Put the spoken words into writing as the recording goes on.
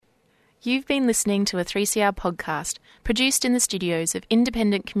You've been listening to a 3CR podcast produced in the studios of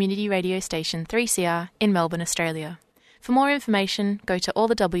independent community radio station 3CR in Melbourne, Australia. For more information, go to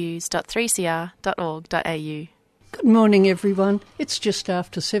allthews.3cr.org.au. Good morning, everyone. It's just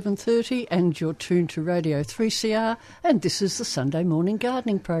after 7:30 and you're tuned to Radio 3CR, and this is the Sunday Morning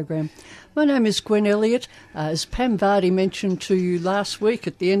Gardening Program. My name is Gwen Elliott. As Pam Vardy mentioned to you last week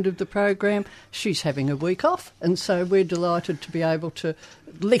at the end of the program, she's having a week off, and so we're delighted to be able to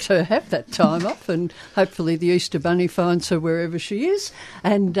let her have that time off, and hopefully the Easter Bunny finds her wherever she is,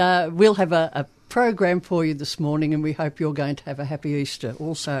 and we'll have a program for you this morning, and we hope you're going to have a happy Easter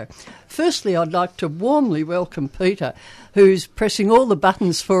also. Firstly, I'd like to warmly welcome Peter, who's pressing all the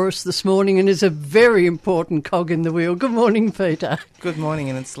buttons for us this morning and is a very important cog in the wheel. Good morning, Peter. Good morning,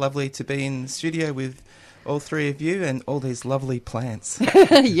 and it's lovely to be in the studio with all three of you and all these lovely plants.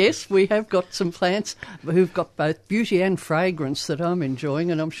 Yes, we have got some plants who've got both beauty and fragrance that I'm enjoying,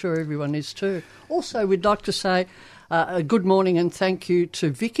 and I'm sure everyone is too. Also, we'd like to say a good morning and thank you to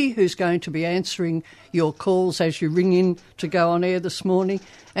Vicky, who's going to be answering your calls as you ring in to go on air this morning,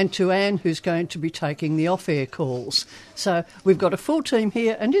 and to Anne, who's going to be taking the off-air calls. So we've got a full team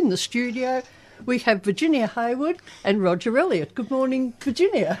here, and in the studio we have Virginia Hayward and Roger Elliott. Good morning,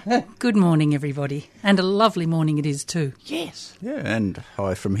 Virginia. Good morning, everybody. And a lovely morning it is too. Yes. Yeah, and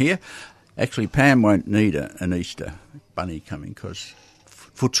hi from here. Actually, Pam won't need an Easter bunny coming because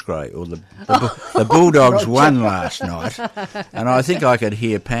Footscray or the Bulldogs won last night, and I think I could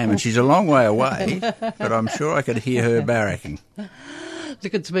hear Pam, and she's a long way away, but I'm sure I could hear her barracking.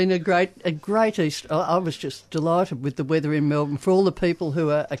 Look, it's been a great Easter. I was just delighted with the weather in Melbourne. For all the people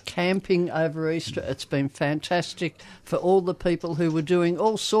who are camping over Easter, it's been fantastic. For all the people who were doing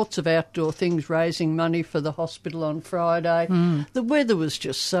all sorts of outdoor things, raising money for the hospital on Friday, the weather was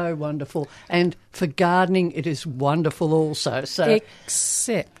just so wonderful. And for gardening, it is wonderful also. So,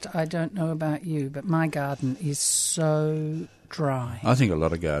 except, I don't know about you, but my garden is so dry. I think a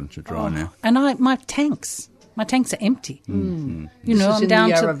lot of gardens are dry now. And my tanks are empty. Mm. You know, I'm down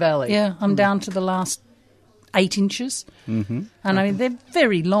to Yarra Valley. Yeah, I'm down to the last 8 inches. Mm-hmm. And I mean, they're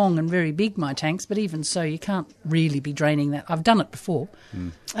very long and very big, my tanks, but even so, you can't really be draining that. I've done it before.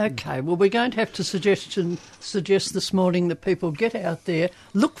 Okay, well, we're going to have to suggest this morning that people get out there,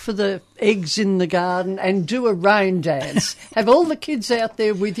 look for the eggs in the garden and do a rain dance. Have all the kids out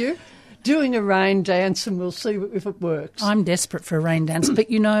there with you doing a rain dance, and we'll see if it works. I'm desperate for a rain dance, but,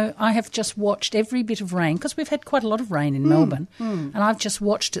 you know, I have just watched every bit of rain, because we've had quite a lot of rain in Melbourne, and I've just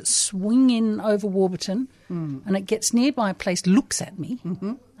watched it swing in over Warburton, and it gets nearby a place, looks at me,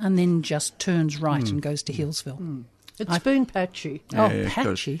 and then just turns right and goes to Hillsville. It's been patchy.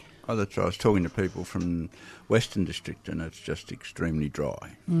 Patchy. That's right. I was talking to people from Western District, and it's just extremely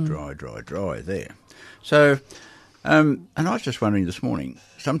dry. Dry there. So, and I was just wondering this morning,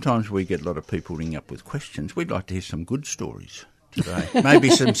 sometimes we get a lot of people ringing up with questions. We'd like to hear some good stories today. Maybe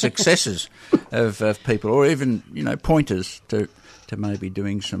some successes of people, or even, you know, pointers to maybe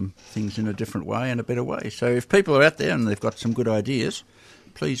doing some things in a different way and a better way. So if people are out there and they've got some good ideas,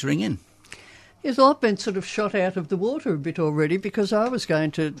 please ring in. Yes, well, I've been sort of shot out of the water a bit already, because I was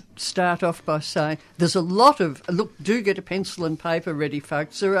going to start off by saying there's a lot of, look, do get a pencil and paper ready,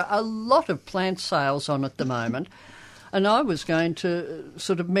 folks. There are a lot of plant sales on at the moment. And I was going to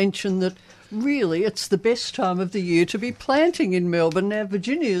sort of mention that really it's the best time of the year to be planting in Melbourne. Now,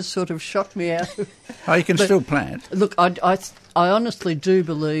 Virginia's sort of shot me out. Oh, you can still plant. Look, I honestly do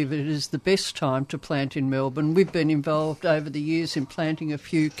believe it is the best time to plant in Melbourne. We've been involved over the years in planting a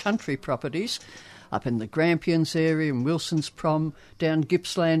few country properties up in the Grampians area and Wilson's Prom, down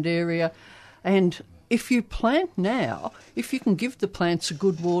Gippsland area. And if you plant now, if you can give the plants a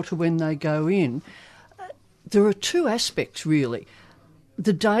good water when they go in, there are two aspects, really.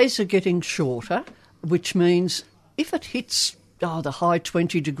 The days are getting shorter, which means if it hits the high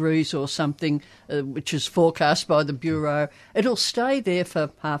 20 degrees or something, which is forecast by the Bureau, it'll stay there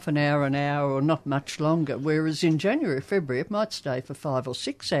for half an hour, or not much longer, whereas in January, February, it might stay for 5 or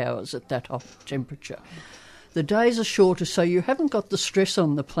 6 hours at that hot temperature. The days are shorter, so you haven't got the stress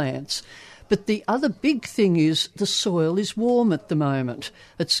on the plants. But the other big thing is the soil is warm at the moment.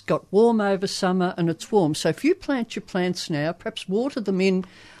 It's got warm over summer and it's warm. So if you plant your plants now, perhaps water them in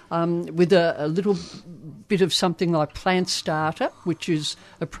with a little bit of something like Plant Starter, which is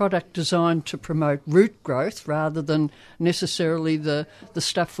a product designed to promote root growth rather than necessarily the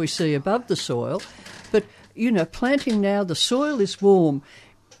stuff we see above the soil. But, you know, planting now, the soil is warm.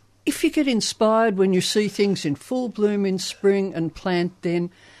 If you get inspired when you see things in full bloom in spring and plant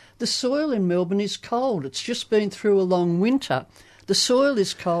then, the soil in Melbourne is cold. It's just been through a long winter. The soil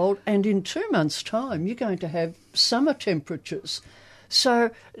is cold, and in 2 months' time, you're going to have summer temperatures.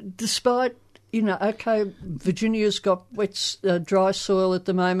 So despite, okay, Virginia's got wet, dry soil at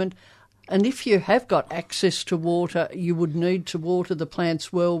the moment, and if you have got access to water, you would need to water the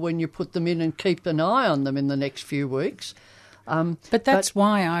plants well when you put them in and keep an eye on them in the next few weeks. But that's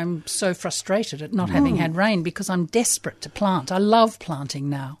why I'm so frustrated at not having had rain, because I'm desperate to plant. I love planting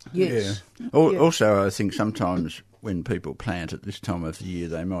now. Yes. Yeah. Also, I think sometimes when people plant at this time of the year,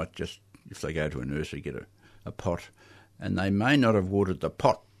 they might just, if they go to a nursery, get a pot, and they may not have watered the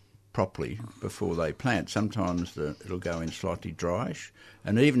pot properly before they plant. Sometimes it'll go in slightly dryish,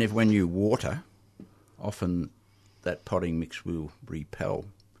 and even if when you water, often that potting mix will repel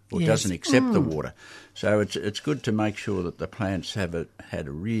or doesn't accept the water. So it's good to make sure that the plants have had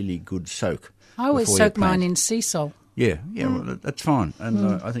a really good soak. I always soak mine in sea salt. Yeah, well, that's fine,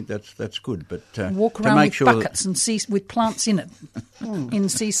 and I think that's good. But walk around with buckets and with plants in it, in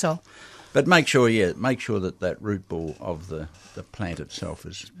sea salt. But make sure that root ball of the plant itself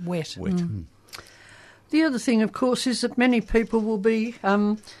is wet. The other thing, of course, is that many people will be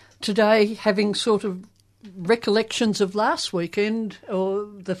today having sort of recollections of last weekend or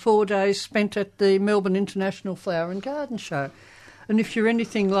the 4 days spent at the Melbourne International Flower and Garden Show. And if you're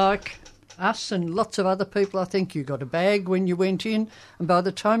anything like us and lots of other people, I think you got a bag when you went in, and by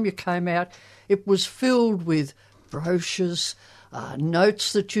the time you came out, it was filled with brochures,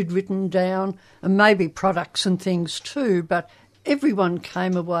 notes that you'd written down, and maybe products and things too, but everyone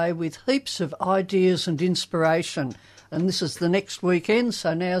came away with heaps of ideas and inspiration. And this is the next weekend,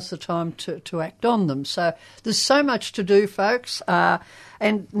 so now's the time to act on them. So there's so much to do, folks.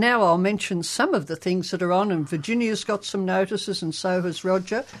 And now I'll mention some of the things that are on, and Virginia's got some notices and so has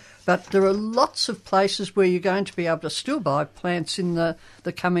Roger. But there are lots of places where you're going to be able to still buy plants in the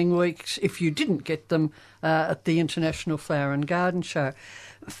coming weeks if you didn't get them at the International Flower and Garden Show.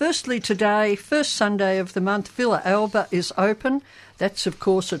 Firstly, today, first Sunday of the month, Villa Alba is open. That's, of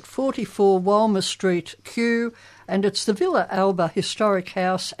course, at 44 Walmer Street, Kew, and it's the Villa Alba Historic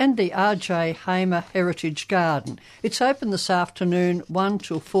House and the R.J. Hamer Heritage Garden. It's open this afternoon, 1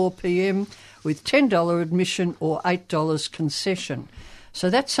 till 4 p.m, with $10 admission or $8 concession.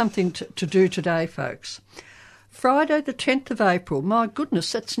 So that's something to do today, folks. Friday the 10th of April, my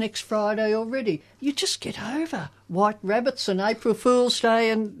goodness, that's next Friday already. You just get over White Rabbits and April Fool's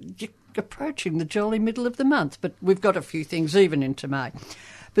Day and you're approaching the jolly middle of the month, but we've got a few things even into May.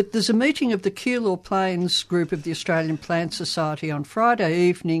 But there's a meeting of the Keilor Plains group of the Australian Plant Society on Friday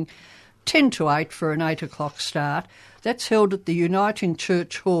evening, 10 to 8 for an 8 o'clock start. That's held at the Uniting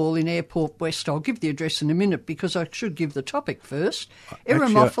Church Hall in Airport West. I'll give the address in a minute because I should give the topic first.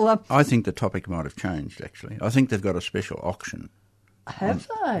 Actually, I think the topic might have changed, actually. I think they've got a special auction. Have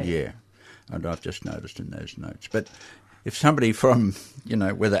they? Yeah, and I've just noticed in those notes. But if somebody from,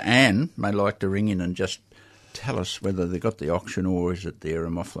 whether Anne may like to ring in and just tell us whether they got the auction or is it the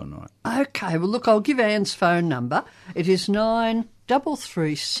Eremophilia night. Okay, well, look, I'll give Anne's phone number. It is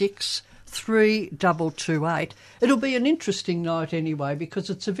 9336 3228. It'll be an interesting night anyway because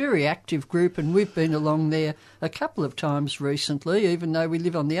it's a very active group and we've been along there a couple of times recently, even though we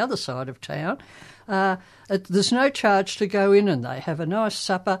live on the other side of town. There's no charge to go in and they have a nice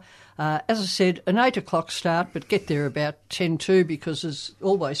supper. As I said, an 8 o'clock start, but get there about 10 to because there's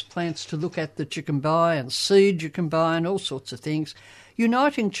always plants to look at that you can buy and seed you can buy and all sorts of things.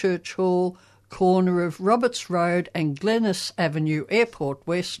 Uniting Church Hall, corner of Roberts Road and Glennis Avenue, Airport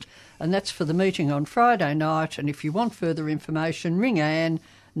West, and that's for the meeting on Friday night. And if you want further information, ring Anne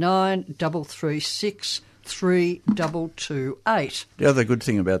 9336 3228. The other good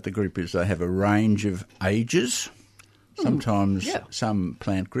thing about the group is they have a range of ages. Sometimes some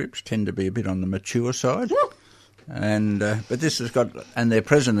plant groups tend to be a bit on the mature side, and but this has got, and their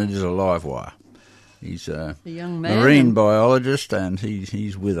president is a live wire. He's a young man, marine biologist, and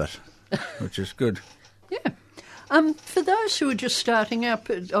he's with it, which is good. Yeah. For those who are just starting out,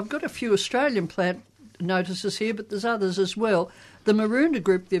 I've got a few Australian plant notices here, but there's others as well. The Maroondah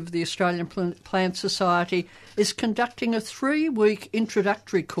Group of the Australian Plant Society is conducting a 3-week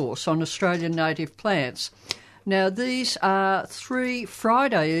introductory course on Australian native plants. Now, these are 3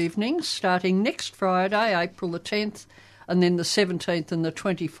 Friday evenings, starting next Friday, April the 10th, and then the 17th and the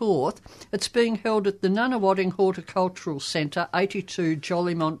 24th. It's being held at the Nunawading Horticultural Centre, 82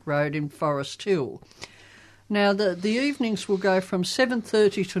 Jollymont Road in Forest Hill. Now, the evenings will go from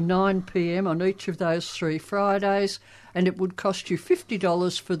 7:30 to 9 p.m. on each of those 3 Fridays, and it would cost you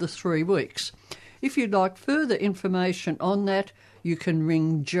 $50 for the 3 weeks. If you'd like further information on that, you can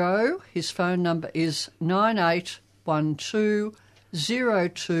ring Joe. His phone number is 9812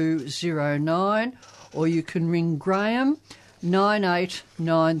 0209, or you can ring Graham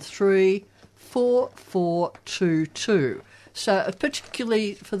 9893 4422. So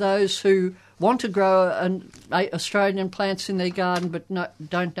particularly for those who want to grow Australian plants in their garden but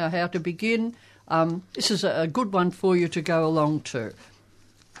don't know how to begin, this is a good one for you to go along to.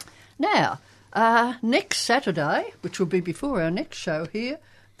 Now, next Saturday, which will be before our next show here,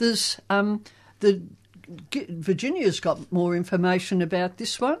 there's Virginia's got more information about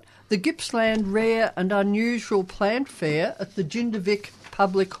this one. The Gippsland Rare and Unusual Plant Fair at the Jindivick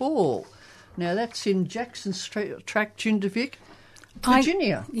Public Hall. Now, that's in Jackson Street Track, Jindivick,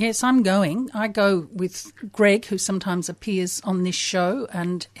 Virginia. Yes, I'm going. I go with Greg, who sometimes appears on this show,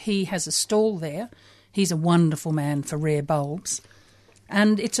 and he has a stall there. He's a wonderful man for rare bulbs.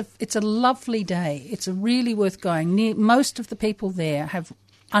 And it's a lovely day. It's really worth going. Most of the people there have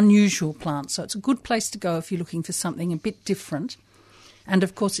unusual plants, so it's a good place to go if you're looking for something a bit different. And,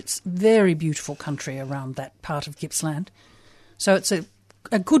 of course, it's very beautiful country around that part of Gippsland. So it's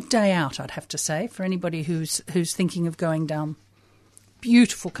a good day out, I'd have to say, for anybody who's thinking of going down.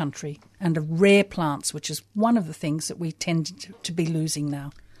 Beautiful country and of rare plants, which is one of the things that we tend to be losing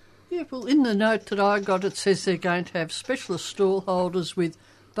now. Yeah, well, in the note that I got, it says they're going to have specialist stall holders with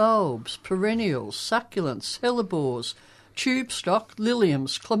bulbs, perennials, succulents, hellebores, tube stock,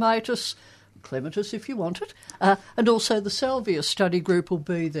 liliums, clematis if you want it, and also the salvia study group will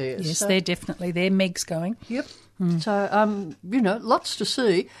be there. Yes, so, they're definitely there. Meg's going. Yep. So, lots to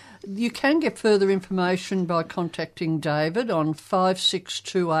see. You can get further information by contacting David on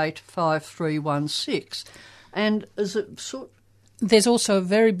 5628 5316. And as a there's also a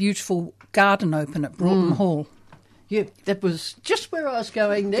very beautiful garden open at Broughton Hall. Yeah, that was just where I was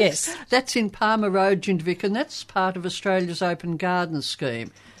going next. Yes. That's in Palmer Road, Jindivick, and that's part of Australia's Open Garden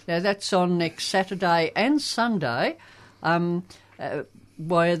Scheme. Now, that's on next Saturday and Sunday,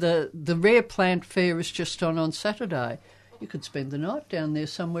 where the Rare Plant Fair is just on Saturday. You could spend the night down there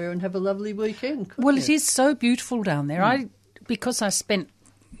somewhere and have a lovely weekend, couldn't Well, you? it is so beautiful down there. Because I spent,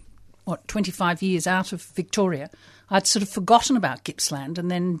 25 years out of Victoria, I'd sort of forgotten about Gippsland and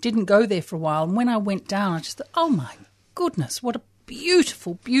then didn't go there for a while. And when I went down, I just thought, oh, my goodness, what a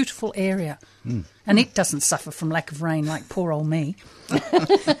beautiful, beautiful area. And it doesn't suffer from lack of rain like poor old me.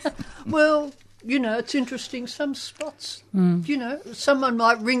 Well, it's interesting. Some spots, someone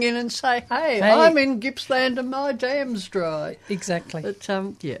might ring in and say, hey, I'm in Gippsland and my dam's dry. Exactly. But,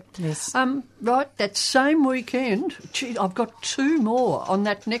 yeah. Yes. Right, that same weekend, I've got two more on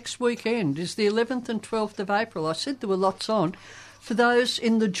that next weekend, is the 11th and 12th of April. I said there were lots on. For those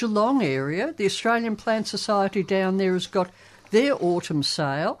in the Geelong area, the Australian Plant Society down there has got their autumn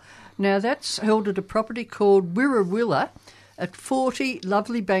sale. Now, that's held at a property called Wirrawilla at 40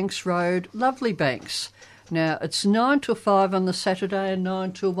 Lovely Banks Road, Lovely Banks. Now, it's 9 till 5 on the Saturday and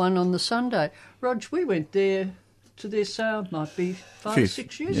 9 till 1 on the Sunday. Rog, we went there to their sale, might be 6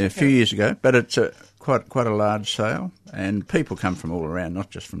 years ago. Yeah, a few years ago, but it's quite a large sale, and people come from all around, not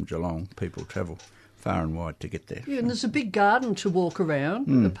just from Geelong. People travel far and wide to get there. Yeah, and there's a big garden to walk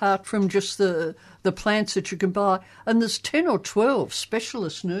around, apart from just the plants that you can buy. And there's 10 or 12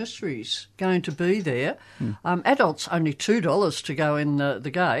 specialist nurseries going to be there. Adults, only $2 to go in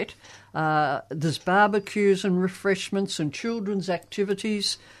the gate. There's barbecues and refreshments and children's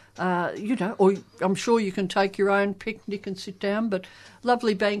activities. Or I'm sure you can take your own picnic and sit down. But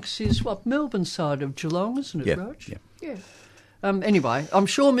Lovely Banks is, Melbourne side of Geelong, isn't it, Rog? Yeah. Anyway, I'm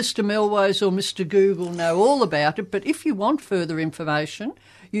sure Mr. Melways or Mr. Google know all about it, but if you want further information,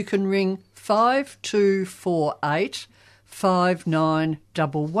 you can ring 5248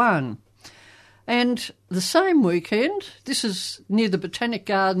 5911. And the same weekend, this is near the Botanic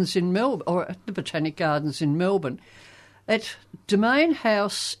Gardens in Melbourne, or at the Botanic Gardens in Melbourne, at Domain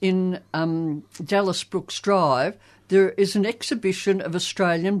House in Dallas Brooks Drive, there is an exhibition of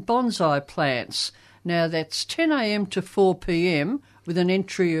Australian bonsai plants. Now, that's 10 a.m. to 4 p.m. with an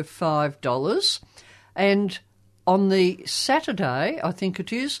entry of $5. And on the Saturday, I think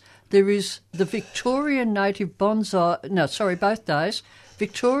it is, there is the Victorian Native Bonsai... both days.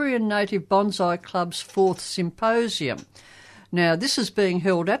 Victorian Native Bonsai Club's 4th Symposium. Now, this is being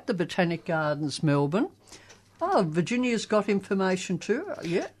held at the Botanic Gardens, Melbourne. Oh, Virginia's got information too,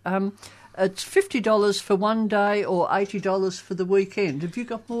 yeah. It's $50 for one day or $80 for the weekend. Have you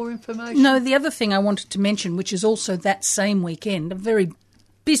got more information? No, the other thing I wanted to mention, which is also that same weekend, a very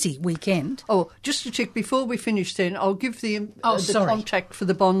busy weekend. Oh, just to check, before we finish then, I'll give the contact for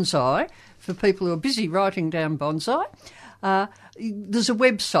the bonsai, for people who are busy writing down bonsai. There's a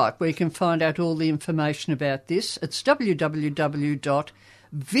website where you can find out all the information about this. It's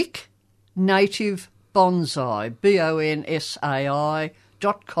www.vicnativebonsai,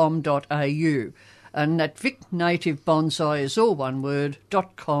 bonsai.com.au, and that Vic Native Bonsai is all one word,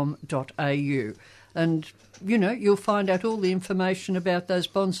 .com.au. And, you know, you'll find out all the information about those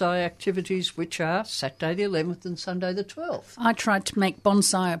bonsai activities, which are Saturday the 11th and Sunday the 12th. I tried to make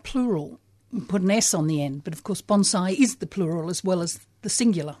bonsai a plural, put an S on the end, but of course bonsai is the plural as well as the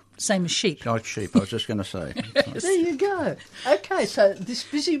singular, same as sheep. Like sheep, I was just going to say. There you go. Okay, so this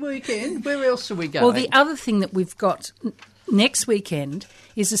busy weekend, where else are we going? Well, the other thing that we've got next weekend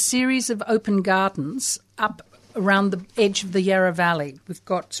is a series of open gardens up around the edge of the Yarra Valley. We've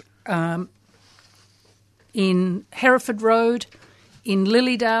got in Hereford Road, in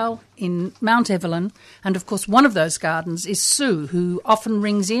Lilydale, in Mount Evelyn, and of course one of those gardens is Sue, who often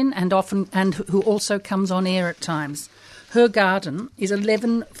rings in and who also comes on air at times. Her garden is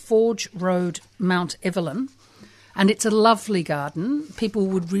 11 Forge Road, Mount Evelyn, and it's a lovely garden. People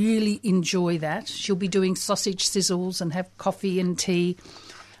would really enjoy that. She'll be doing sausage sizzles and have coffee and tea,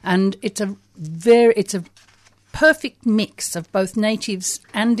 and it's a perfect mix of both natives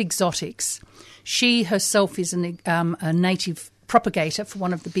and exotics. She herself is a native propagator for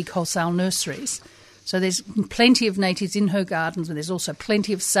one of the big wholesale nurseries. So there's plenty of natives in her gardens, and there's also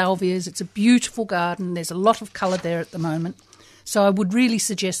plenty of salvias. It's a beautiful garden. There's a lot of colour there at the moment. So I would really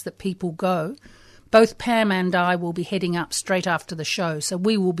suggest that people go. Both Pam and I will be heading up straight after the show, so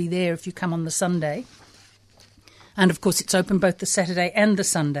we will be there if you come on the Sunday. And, of course, it's open both the Saturday and the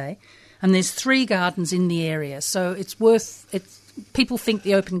Sunday. And there's 3 gardens in the area, so people think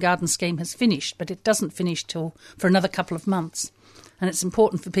the open garden scheme has finished, but it doesn't finish for another couple of months. And it's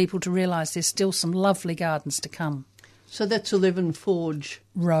important for people to realise there's still some lovely gardens to come. So that's 11 Forge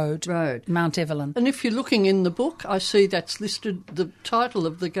Road, Mount Evelyn. And if you're looking in the book, I see that's listed, the title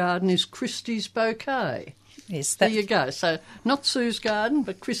of the garden is Christie's Bouquet. Yes, there you go. So not Sue's garden,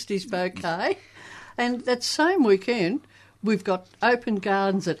 but Christie's Bouquet. And that same weekend, we've got open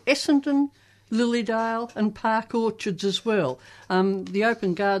gardens at Essendon, Lilydale and Park Orchards as well. The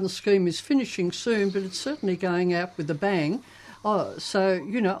open garden scheme is finishing soon, but it's certainly going out with a bang. So,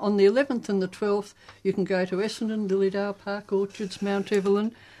 you know, on the 11th and the 12th, you can go to Essendon, Lilydale, Park Orchards, Mount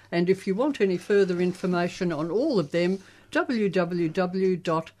Evelyn. And if you want any further information on all of them,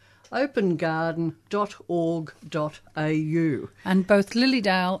 www.opengarden.org.au. And both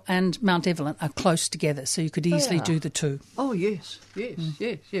Lilydale and Mount Evelyn are close together, so you could easily do the two. Oh, yes.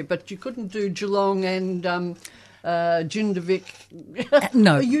 But you couldn't do Geelong and Jindervik.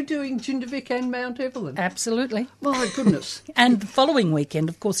 No. Are you doing Jindervik and Mount Evelyn? Absolutely. My goodness. And the following weekend,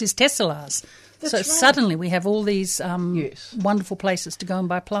 of course, is Tesselars. That's so right. Suddenly we have all these wonderful places to go and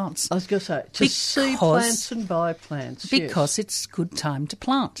buy plants. I was going to say, see plants and buy plants. Because it's a good time to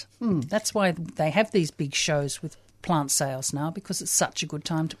plant. That's why they have these big shows with plant sales now, because it's such a good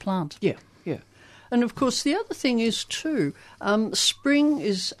time to plant. Yeah. And, of course, the other thing is, too, spring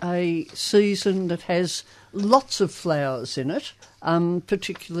is a season that has lots of flowers in it,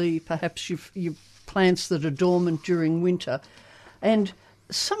 particularly perhaps your plants that are dormant during winter. And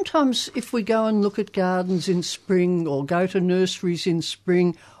sometimes if we go and look at gardens in spring or go to nurseries in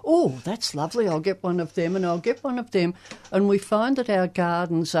spring, oh, that's lovely, I'll get one of them and I'll get one of them. And we find that our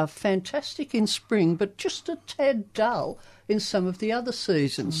gardens are fantastic in spring, but just a tad dull in some of the other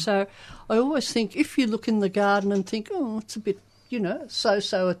seasons. So I always think if you look in the garden and think, oh, it's a bit,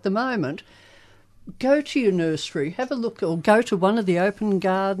 so-so at the moment, go to your nursery, have a look, or go to one of the open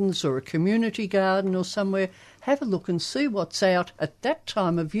gardens or a community garden or somewhere, have a look and see what's out at that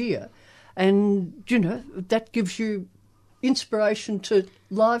time of year. And, that gives you inspiration to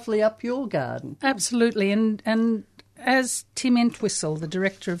lively up your garden. Absolutely. And as Tim Entwistle, the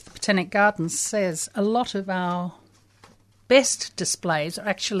director of the Botanic Gardens, says, a lot of our best displays are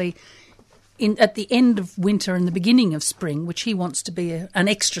actually at the end of winter and the beginning of spring, which he wants to be an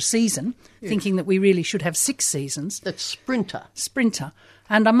extra season, thinking that we really should have 6 seasons. That's Sprinter.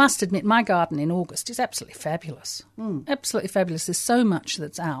 And I must admit, my garden in August is absolutely fabulous. Absolutely fabulous. There's so much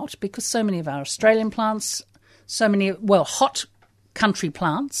that's out because so many of our Australian plants, hot country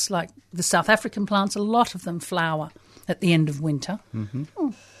plants like the South African plants, a lot of them flower at the end of winter.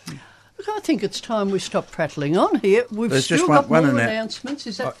 Mm-hmm. Look, I think it's time we stop prattling on here. We've still got more announcements.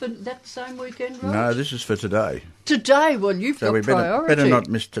 Is that for that same weekend, Rog? No, this is for today. Today? Well, you've got priority. Better not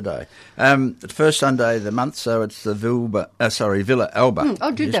miss today. The first Sunday of the month, so it's the Villa Alba. I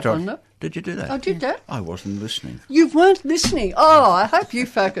did that one, though. Did you do that? I did that. I wasn't listening. You weren't listening? Oh, I hope you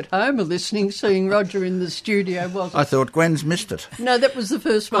folk at home are listening, seeing Roger in the studio, wasn't it? I thought Gwen's missed it. No, that was the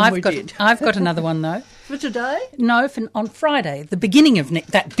first one we did. I've got another one, though. For today? No, on Friday, the beginning of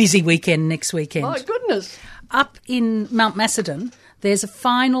that busy weekend next weekend. My goodness. Up in Mount Macedon, there's a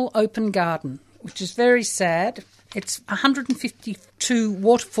final open garden, which is very sad. It's 152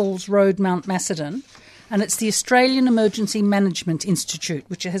 Waterfalls Road, Mount Macedon. And it's the Australian Emergency Management Institute,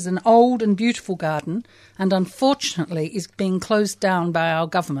 which has an old and beautiful garden and unfortunately is being closed down by our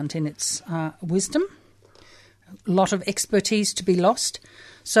government in its wisdom. A lot of expertise to be lost.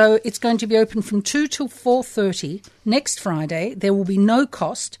 So it's going to be open from 2 till 4:30 next Friday. There will be no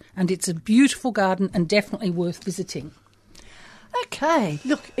cost, and it's a beautiful garden and definitely worth visiting. Okay,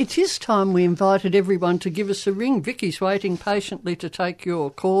 look, it is time we invited everyone to give us a ring. Vicky's waiting patiently to take your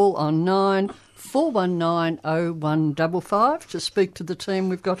call on 94190155 to speak to the team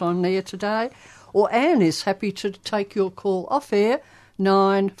we've got on air today. Or Anne is happy to take your call off air,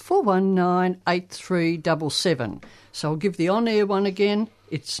 94198377. So I'll give the on-air one again.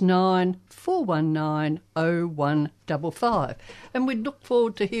 It's 94190155. And we look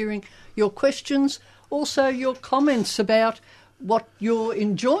forward to hearing your questions, also your comments about what you're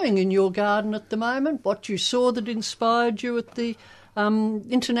enjoying in your garden at the moment, what you saw that inspired you at the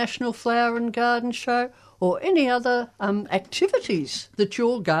International Flower and Garden Show, or any other activities that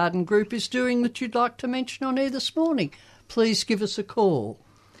your garden group is doing that you'd like to mention on air this morning. Please give us a call.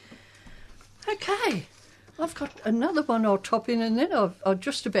 Okay, I've got another one I'll top in, and then I've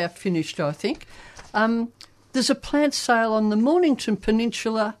just about finished, I think. There's a plant sale on the Mornington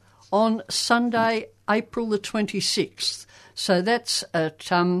Peninsula on Sunday, April the 26th. So that's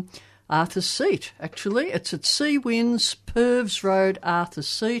at Arthur's Seat, actually. It's at Sea Winds, Purves Road, Arthur's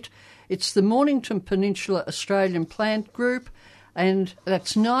Seat. It's the Mornington Peninsula Australian Plant Group, and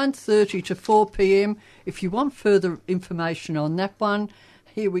that's 9:30 to 4 p.m. If you want further information on that one,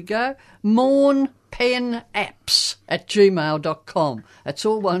 here we go, mornpenapps@gmail.com. That's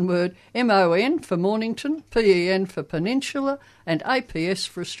all one word, M-O-N for Mornington, P-E-N for Peninsula, and APS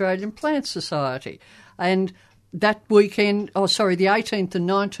for Australian Plant Society. And that weekend, the 18th and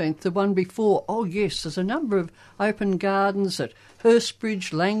 19th, the one before, oh yes, there's a number of open gardens at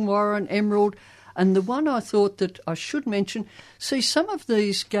Hurstbridge, Langwarrin, Emerald, and the one I thought that I should mention, see, some of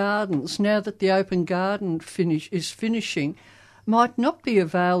these gardens, now that the open garden is finishing, might not be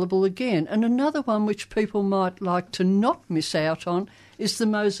available again. And another one which people might like to not miss out on is the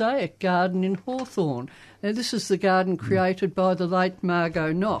Mosaic Garden in Hawthorn. Now, this is the garden created by the late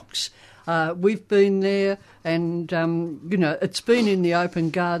Margot Knox. We've been there and, it's been in the open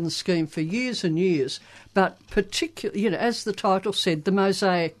garden scheme for years and years, but particularly, as the title said, the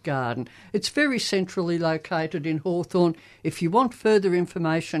Mosaic Garden. It's very centrally located in Hawthorn. If you want further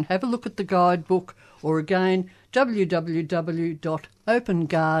information, have a look at the guidebook, or again,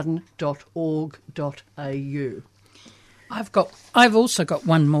 www.opengarden.org.au. I've also got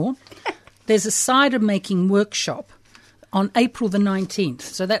one more. There's a cider making workshop on April the 19th.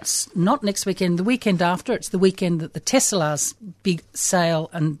 So that's not next weekend, the weekend after. It's the weekend that the Tesla's big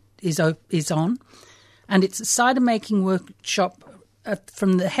sale is on. And it's a cider making workshop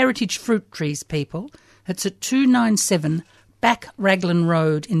from the Heritage Fruit Trees people. It's at 297 Back Raglan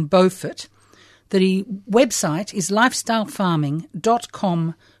Road in Beaufort. The website is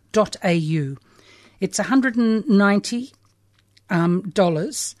lifestylefarming.com.au. It's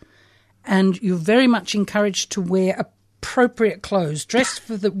 $190, and you're very much encouraged to wear appropriate clothes, dressed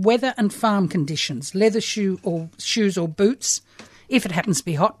for the weather and farm conditions, leather shoes or boots. If it happens to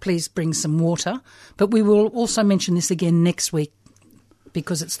be hot, please bring some water. But we will also mention this again next week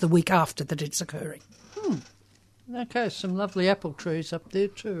because it's the week after that it's occurring. Okay, some lovely apple trees up there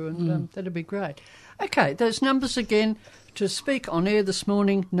too, and that'd be great. Okay, those numbers again to speak on air this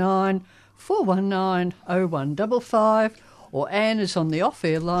morning, 94190155, or Anne is on the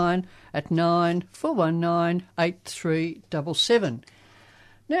off-air line at 94198377.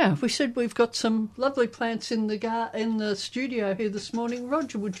 Now, we said we've got some lovely plants in the studio here this morning.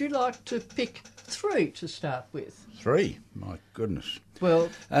 Roger, would you like to pick 3 to start with? 3? My goodness. Well,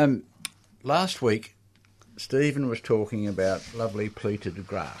 last week, Stephen was talking about lovely pleated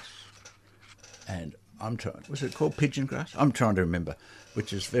grass, and was it called pigeon grass? I'm trying to remember,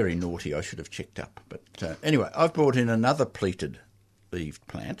 which is very naughty. I should have checked up. But anyway, I've brought in another pleated leaved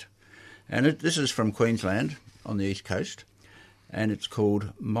plant, and this is from Queensland on the east coast, and it's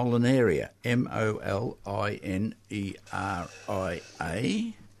called Molinaria, Molneria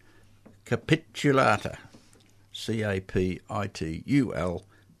capitulata, Capitulata.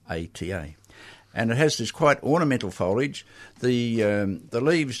 And it has this quite ornamental foliage. The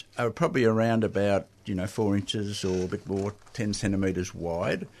leaves are probably around about 4 inches or a bit more, 10 centimetres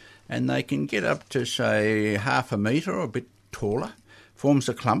wide, and they can get up to say half a metre or a bit taller. Forms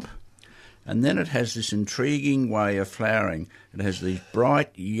a clump, and then it has this intriguing way of flowering. It has these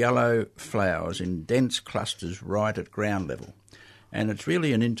bright yellow flowers in dense clusters right at ground level, and it's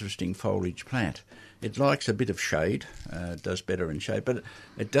really an interesting foliage plant. It likes a bit of shade, does better in shade, but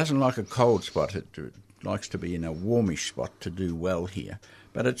it doesn't like a cold spot. It likes to be in a warmish spot to do well here.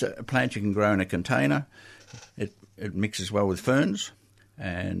 But it's a plant you can grow in a container. It mixes well with ferns,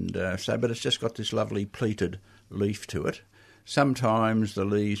 and but it's just got this lovely pleated leaf to it. Sometimes the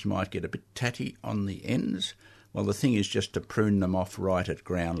leaves might get a bit tatty on the ends. Well, the thing is just to prune them off right at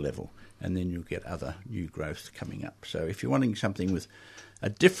ground level, and then you'll get other new growth coming up. So if you're wanting something with a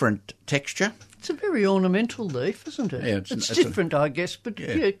different texture... It's a very ornamental leaf, isn't it? Yeah, it's different, I guess, but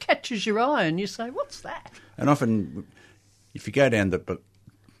it catches your eye and you say, what's that? And often, if you go down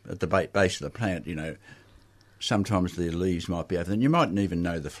at the base of the plant, sometimes the leaves might be over, and you mightn't even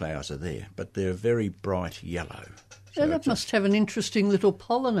know the flowers are there, but they're very bright yellow. So that must have an interesting little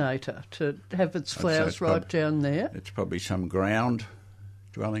pollinator to have its flowers down there. It's probably some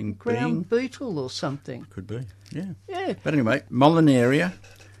ground-dwelling ground beetle or something. Could be, yeah. Yeah. But anyway, Mollinaria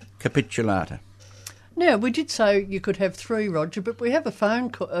capitulata. Now, we did say you could have 3, Roger, but we have a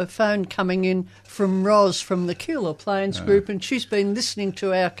phone coming in from Ros from the Keilor Plains group, and she's been listening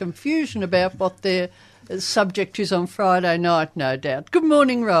to our confusion about what their subject is on Friday night, no doubt. Good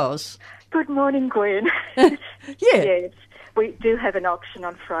morning, Ros. Good morning, Gwen. Yeah. Yes, we do have an auction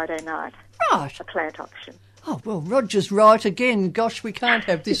on Friday night. Right. A plant auction. Oh, well, Roger's right again. Gosh, we can't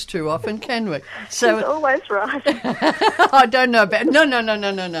have this too often, can we? So he's always right. I don't know about...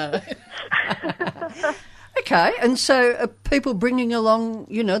 No. Okay, and so are people bringing along,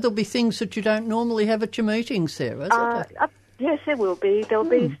 there'll be things that you don't normally have at your meetings there, isn't it? Yes, there will be.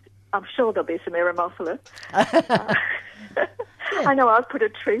 I'm sure there'll be some Eremophila. I know I've put a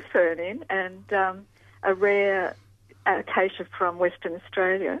tree fern in and a rare acacia from Western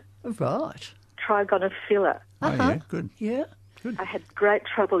Australia. Right. Trigonophila. Oh, yeah, good. Yeah. Good. I had great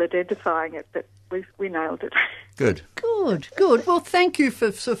trouble identifying it, but we nailed it. Good. Good. Well, thank you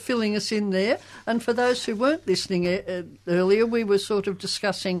for filling us in there. And for those who weren't listening earlier, we were sort of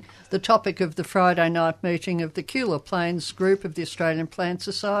discussing the topic of the Friday night meeting of the Keilor Plains group of the Australian Plant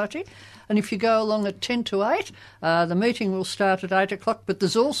Society. And if you go along at 10 to 8, the meeting will start at 8 o'clock, but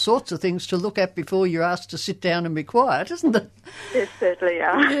there's all sorts of things to look at before you're asked to sit down and be quiet, isn't there? There certainly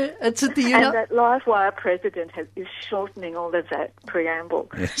are. Yeah, it's at the and that Livewire president is shortening all of that preamble.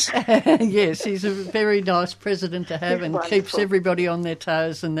 Yes. Yes, he's a very nice president to have and wonderful. Keeps everybody on their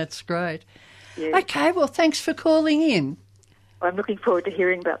toes, and that's great. Yes. Okay, well, thanks for calling in. I'm looking forward to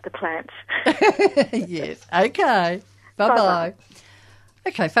hearing about the plants. Yes, okay. Bye-bye.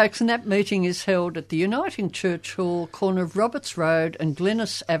 Okay, folks, and that meeting is held at the Uniting Church Hall, corner of Roberts Road and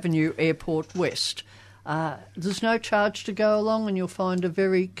Glennis Avenue, Airport West. There's no charge to go along, and you'll find a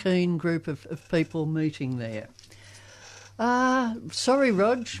very keen group of people meeting there. Sorry,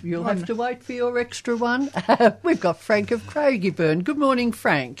 Rog, you'll have to wait for your extra one. We've got Frank of Craigieburn. Good morning,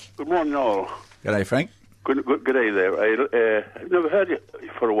 Frank. Good morning, all. G'day, Frank. Good day there. I've never heard you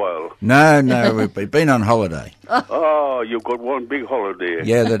for a while. No, we've been on holiday. Oh, you've got one big holiday.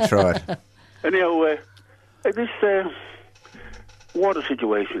 Yeah, that's right. Anyhow, this water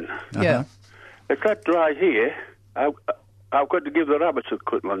situation. Yeah. It's that dry here. I've got to give the rabbits a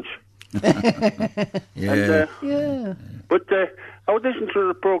quick lunch. Yeah. Yeah. But I was listening to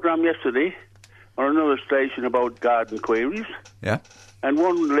the programme yesterday on another station about garden queries. Yeah. And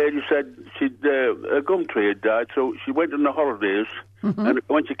one lady said a gum tree had died, so she went on the holidays, and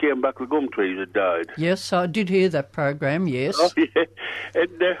when she came back, the gum trees had died. Yes, I did hear that program, yes. Oh, yeah.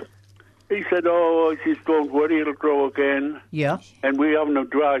 And he said, she said, don't worry, it'll grow again. Yeah. And we're having a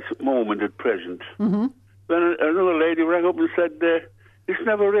dry moment at present. Mm-hmm. Then another lady rang up and said, it's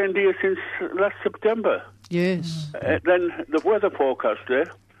never rained here since last September. Yes. Then the weather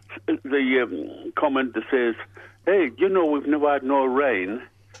forecaster, the comment that says, hey, we've never had no rain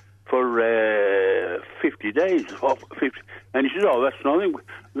for 50 days. And he says, that's nothing.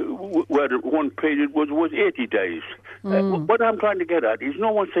 Where one period was 80 days. What I'm trying to get at is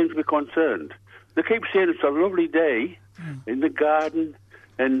no one seems to be concerned. They keep saying it's a lovely day in the garden,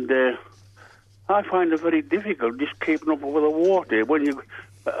 and I find it very difficult just keeping up with the water.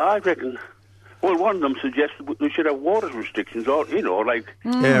 I reckon... Well, one of them suggested we should have water restrictions, or, like...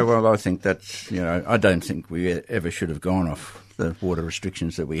 Yeah, well, I think that's, I don't think we ever should have gone off the water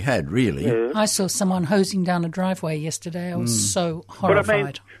restrictions that we had, really. Yeah. I saw someone hosing down a driveway yesterday. I was so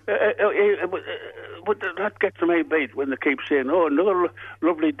horrified. But that gets to my bait when they keep saying, another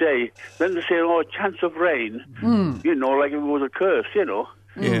lovely day. Then they say, chance of rain, like it was a curse,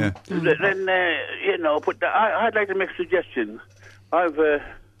 Yeah. Then, but I'd like to make a suggestion.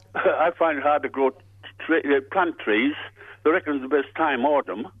 I find it hard to grow plant trees. They reckon it's the best time,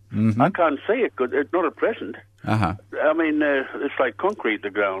 autumn. Mm-hmm. I can't say it because it's not at present. Uh-huh. I mean, it's like concrete, the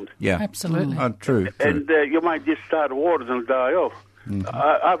ground. Yeah. Absolutely. True. And you might just start water and die off.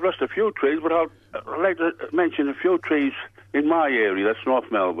 I've lost a few trees, but I'd like to mention a few trees in my area, that's North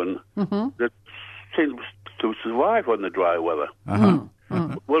Melbourne, that seem to survive on the dry weather. Well,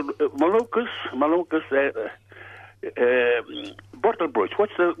 Malucas, Bottlebrush.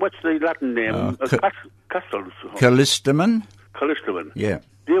 What's the Latin name? Castles. Callistemon? Callistemon. Yeah.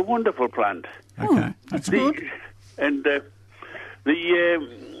 They're a wonderful plant. Okay. That's good. And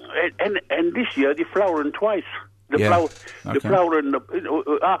and this year they're flowering twice. Okay. Flowering,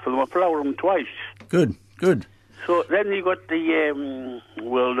 half of them are flowering twice. Good. So then you got the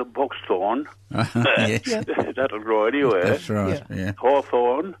buckthorn. Yes. That'll grow anywhere. That's right, yeah.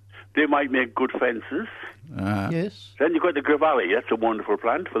 Hawthorn. They might make good fences. Yes. Then you've got the grevallea. That's a wonderful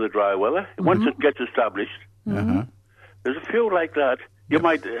plant for the dry weather. Once it gets established, there's a few like that. You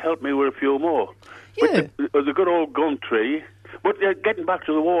might help me with a few more. Yeah. But the good old gum tree. But getting back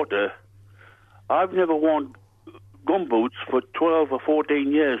to the water, I've never worn gum boots for 12 or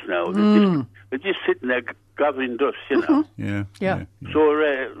 14 years now. They're just sitting there gathering dust, you know. Yeah. So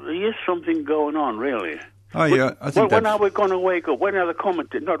there is something going on, really. Oh, yeah, I think when are we going to wake up? When are the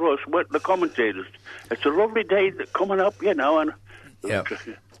commentators, not us, the commentators? It's a lovely day coming up, you know, and with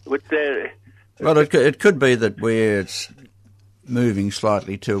well, it could be that it's moving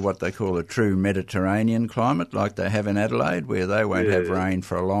slightly to what they call a true Mediterranean climate, like they have in Adelaide, where they won't have rain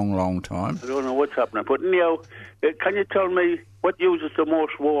for a long, long time. I don't know what's happening. But, can you tell me what uses the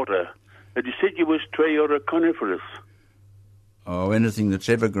most water? A deciduous tree or a coniferous? Oh, anything that's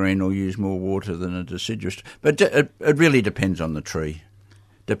evergreen will use more water than a deciduous. But it really depends on the tree.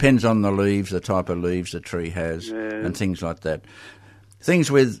 Depends on the leaves, the type of leaves the tree has, and things like that. Things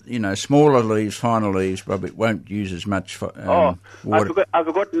with, smaller leaves, finer leaves, probably won't use as much water. I've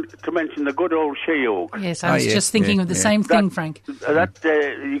forgotten to mention the good old she oak. Yes, I was just thinking of the same thing, Frank.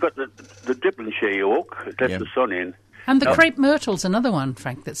 You got the dripping she oak, lets the sun in. And the crepe myrtle's another one,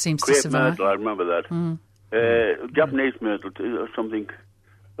 Frank, that seems to survive. Crepe myrtle, I remember that. Japanese myrtle or something,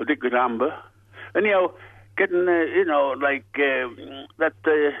 a liquid amber. Anyhow, getting, like that...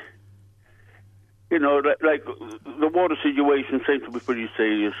 like the water situation seems to be pretty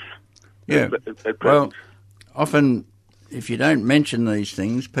serious. Yeah. Well, often if you don't mention these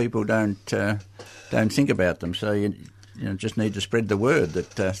things, people don't think about them. So you just need to spread the word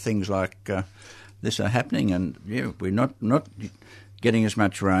that things like this are happening, and we're not getting as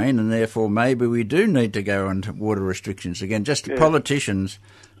much rain, and therefore maybe we do need to go on to water restrictions again. Just politicians,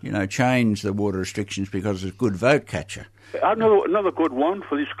 change the water restrictions because it's a good vote catcher. Another good one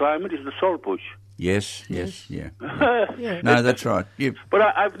for this climate is the saltbush. Yes. No, that's right. But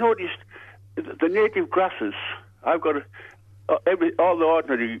I've noticed the native grasses. I've got all the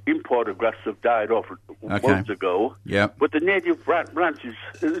ordinary imported grasses have died off months ago. Yeah. But the native branches,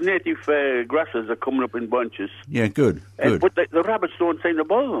 the native grasses are coming up in bunches. Yeah, good. But the rabbits don't seem to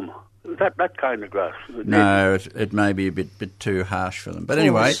bother them. That kind of grass. No, it may be a bit too harsh for them. But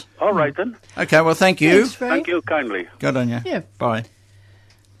anyway. All right then. Okay, well, thank you. Thanks, Frank. Thank you kindly. Good on you. Yeah. Bye.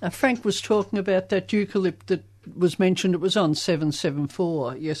 Frank was talking about that eucalypt that was mentioned. It was on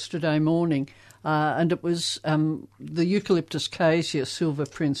 774 yesterday morning, and it was the Eucalyptus cassia silver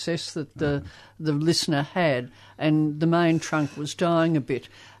princess that the listener had, and the main trunk was dying a bit.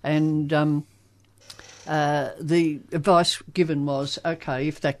 And the advice given was, okay,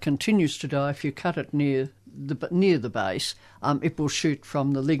 if that continues to die, if you cut it near the base, it will shoot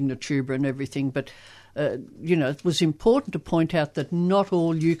from the lignituber and everything, but... it was important to point out that not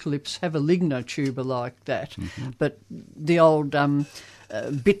all eucalypts have a lignituber like that, but the old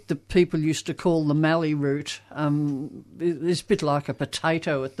bit that people used to call the mallee root is a bit like a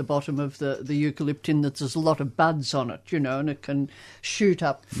potato at the bottom of the eucalypt, in that there's a lot of buds on it, and it can shoot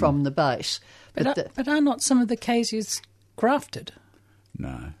up from the base. But are not some of the casias grafted?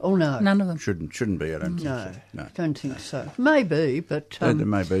 No. Oh, no. None of them. Shouldn't be, I don't think so. No. Don't think so. Maybe, but... There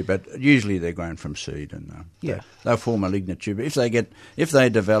may be, but usually they're grown from seed, and they'll form a lignituber. If they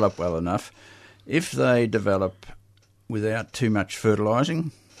develop well enough, if they develop without too much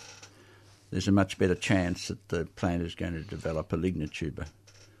fertilising, there's a much better chance that the plant is going to develop a lignituber.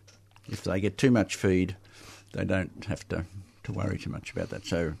 If they get too much feed, they don't have to worry too much about that.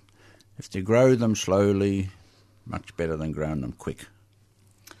 So if they grow them slowly, much better than growing them quick.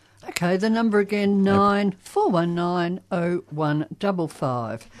 Okay, the number again,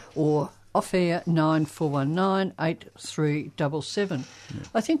 94190155, or off-air 94198377.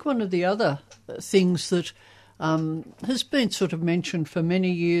 I think one of the other things that has been sort of mentioned for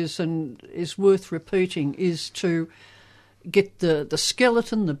many years and is worth repeating is to get the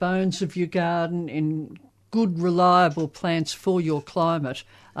skeleton, the bones of your garden in good, reliable plants for your climate.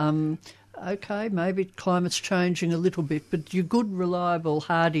 okay, maybe climate's changing a little bit, but your good, reliable,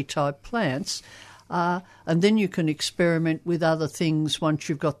 hardy-type plants, and then you can experiment with other things once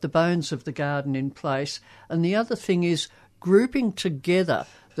you've got the bones of the garden in place. And the other thing is grouping together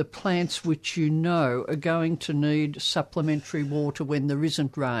the plants which you know are going to need supplementary water when there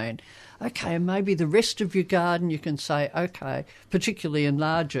isn't rain. Okay, and maybe the rest of your garden you can say, okay, particularly in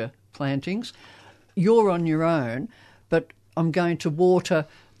larger plantings, you're on your own, but I'm going to water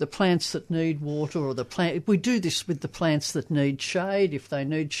the plants that need water, or we do this with the plants that need shade. If they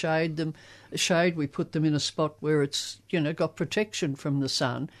need shade, we put them in a spot where it's got protection from the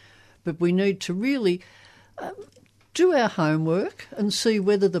sun. But we need to really do our homework and see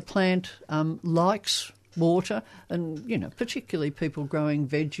whether the plant likes water, and particularly people growing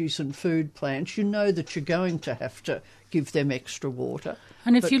veggies and food plants, that you're going to have to give them extra water.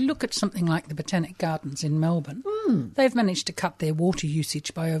 And if you look at something like the Botanic Gardens in Melbourne, they've managed to cut their water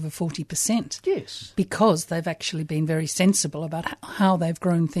usage by over 40%. Yes. Because they've actually been very sensible about how they've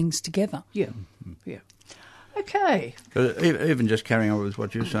grown things together. Yeah. Okay. But even just carrying on with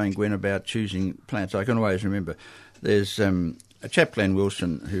what you were saying, Gwen, about choosing plants, I can always remember there's a chap, Glenn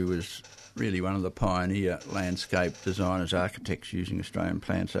Wilson, who was really one of the pioneer landscape designers, architects using Australian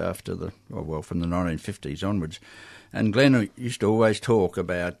plants from the 1950s onwards. And Glenn used to always talk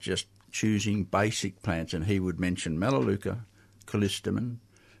about just choosing basic plants, and he would mention Melaleuca, Callistemon,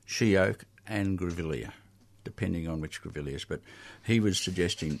 she oak and Grevillea, depending on which Grevilleas. But he was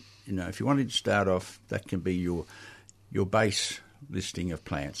suggesting, if you wanted to start off, that can be your base listing of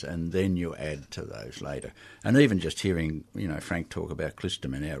plants, and then you add to those later. And even just hearing, Frank talk about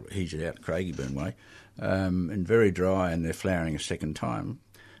Callistemon, he's out Craigieburn way, and very dry, and they're flowering a second time.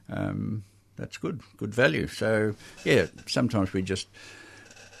 That's good value. So, yeah, sometimes we get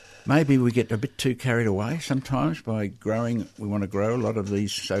a bit too carried away sometimes by growing. We want to grow a lot of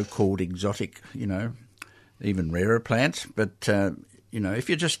these so-called exotic, even rarer plants. But, if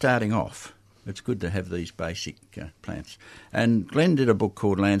you're just starting off, it's good to have these basic plants. And Glenn did a book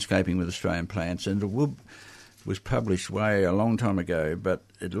called Landscaping with Australian Plants, and it was published way a long time ago, but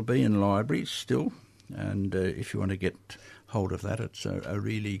it'll be in libraries still. And if you want to get hold of that, it's a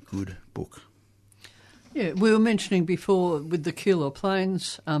really good book. Yeah, we were mentioning before with the Keilor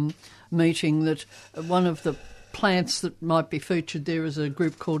Plains meeting that one of the plants that might be featured there is a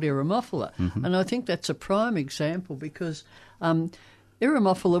group called Eremophila. Mm-hmm. And I think that's a prime example because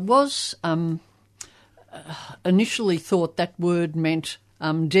Eremophila was initially thought that word meant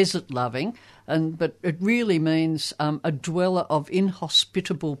desert-loving, but it really means a dweller of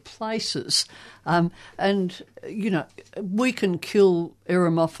inhospitable places. And, we can kill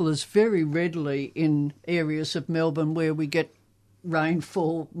Eremophilas very readily in areas of Melbourne where we get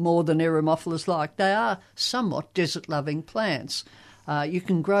rainfall more than Eremophilas like. They are somewhat desert-loving plants. You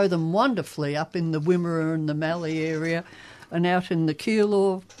can grow them wonderfully up in the Wimmera and the Mallee area, and out in the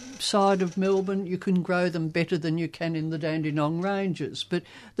Keilor side of Melbourne, you can grow them better than you can in the Dandenong Ranges. But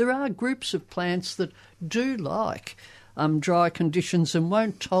there are groups of plants that do like dry conditions and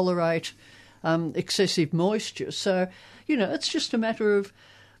won't tolerate excessive moisture. So, it's just a matter of,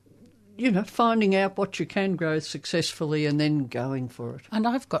 finding out what you can grow successfully and then going for it. And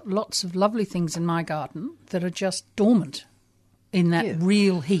I've got lots of lovely things in my garden that are just dormant in that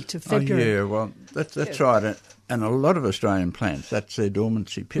real heat of February. Oh, yeah, well, that's right. And a lot of Australian plants, that's their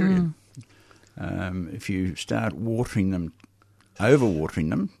dormancy period. If you start watering them, over-watering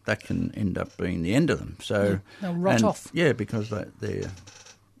them, that can end up being the end of them. So they'll rot off. Yeah, because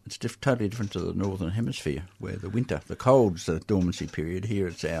it's totally different to the Northern Hemisphere, where the cold's the dormancy period. Here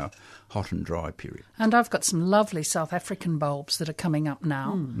it's our hot and dry period. And I've got some lovely South African bulbs that are coming up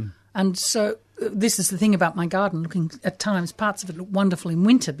now. And so this is the thing about my garden, looking at times, parts of it look wonderful in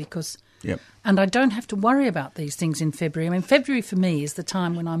winter because... Yep. And I don't have to worry about these things in February. I mean, February for me is the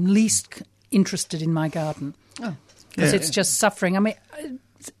time when I'm least interested in my garden because it's just suffering. I mean,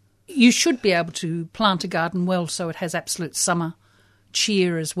 you should be able to plant a garden well so it has absolute summer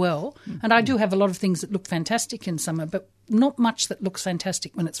cheer as well. And I do have a lot of things that look fantastic in summer, but not much that looks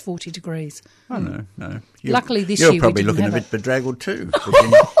fantastic when it's 40 degrees. Oh, no. Luckily this year you're probably we didn't looking have a bit bedraggled too.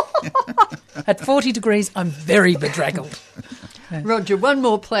 At 40 degrees, I'm very bedraggled. Roger, one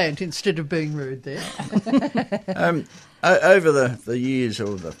more plant instead of being rude there. Over the years,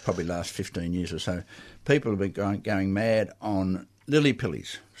 or probably last 15 years or so, people have been going mad on lily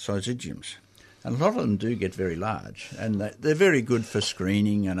pillies, syzygiums. And a lot of them do get very large, and they're very good for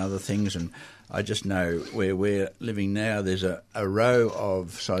screening and other things. And I just know where we're living now, there's a row of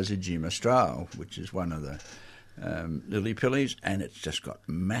Syzygium australe, which is one of the lily pillies, and it's just got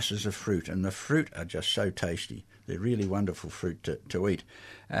masses of fruit, and the fruit are just so tasty. They're really wonderful fruit to eat.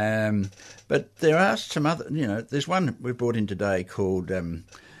 But there are some other, there's one we brought in today called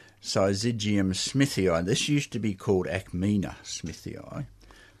Syzygium smithii. This used to be called Acmena smithii,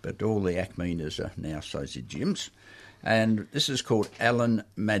 but all the Acmenas are now Syzygiums. And this is called Allen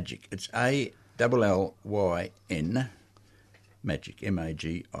Magic. It's ALLYN Magic,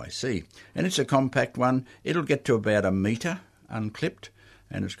 MAGIC. And it's a compact one. It'll get to about 1 metre unclipped,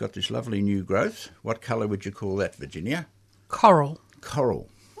 and it's got this lovely new growth. What colour would you call that, Virginia? Coral. Coral.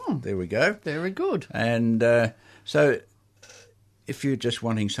 There we go. Very good. And so if you're just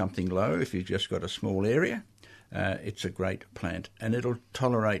wanting something low, if you've just got a small area, it's a great plant. And it'll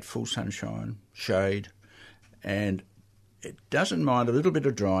tolerate full sunshine, shade, and it doesn't mind a little bit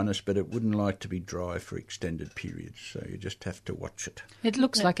of dryness, but it wouldn't like to be dry for extended periods. So you just have to watch it. It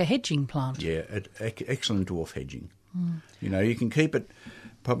looks like a hedging plant. Yeah, excellent dwarf hedging. You can keep it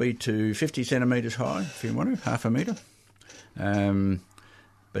probably to 50 centimetres high if you want to, half a metre.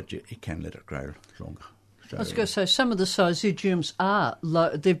 But you can let it grow longer. So, I was going to say, some of the Syzygiums are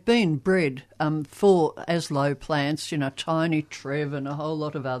low. They've been bred as low plants, Tiny Trev and a whole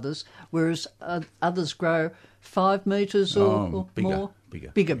lot of others, whereas others grow 5 metres or more.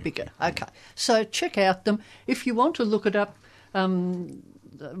 Bigger. Okay. So check out them. If you want to look it up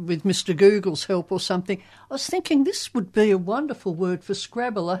with Mr. Google's help or something, I was thinking this would be a wonderful word for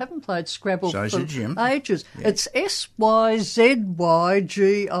Scrabble. I haven't played Scrabble for ages. Yeah. It's Syzygium.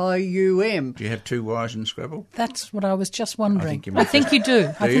 Do you have 2 Y's in Scrabble? That's what I was just wondering. I think you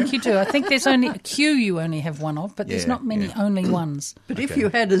do. I think you do. I think there's only a Q you only have one of, but there's not many only ones. But if you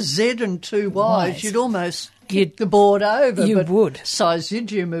had a Z and 2 Y's, you'd almost kick the board over. You would.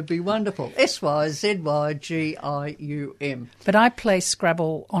 Syzygium would be wonderful. Syzygium. But I play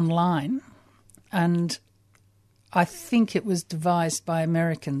Scrabble online, and I think it was devised by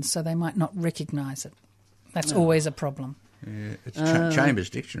Americans, so they might not recognise it. That's always a problem. Yeah, it's Chambers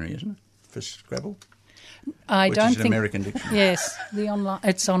Dictionary, isn't it, for Scrabble? Which is an American dictionary. Yes,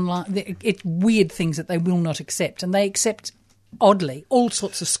 it's online. It's weird things that they will not accept, and they accept, oddly, all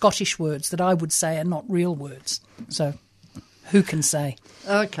sorts of Scottish words that I would say are not real words. So who can say?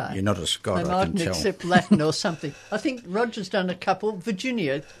 Okay. You're not a Scot, they I can mightn't tell. accept Latin or something. I think Roger's done a couple.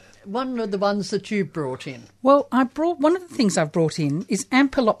 Virginia, one of the ones that you brought in. Well, one of the things I've brought in is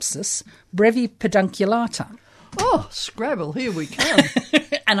Ampelopsis brevipedunculata. Oh, Scrabble, here we come.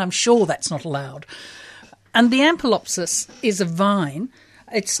 And I'm sure that's not allowed. And the Ampelopsis is a vine.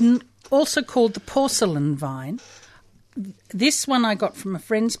 It's also called the porcelain vine. This one I got from a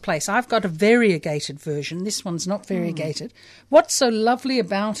friend's place. I've got a variegated version. This one's not variegated. What's so lovely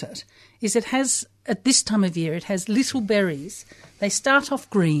about it is it has, at this time of year, it has little berries. They start off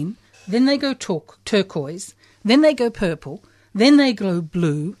green, then they go turquoise, then they go purple, then they go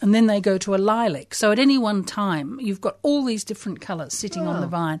blue, and then they go to a lilac. So at any one time, you've got all these different colours sitting on the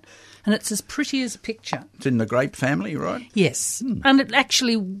vine, and it's as pretty as a picture. It's in the grape family, right? Yes. And it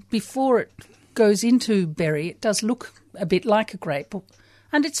actually, before it goes into berry, it does look a bit like a grape,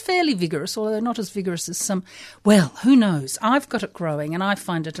 and it's fairly vigorous, although not as vigorous as some. Well, who knows? I've got it growing, and I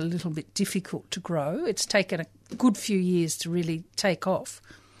find it a little bit difficult to grow. It's taken a good few years to really take off.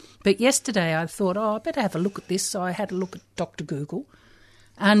 But yesterday I thought, I better have a look at this, so I had a look at Dr. Google,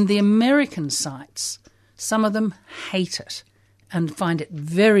 and the American sites, some of them hate it and find it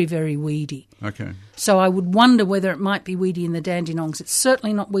very, very weedy. Okay. So I would wonder whether it might be weedy in the Dandenongs. It's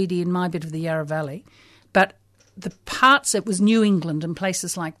certainly not weedy in my bit of the Yarra Valley, but the parts, it was New England and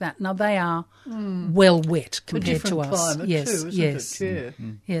places like that. Now they are well wet compared to us. Climate yes, too, isn't yes, it?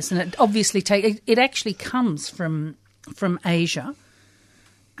 Yeah. Yes, and it obviously it actually comes from Asia,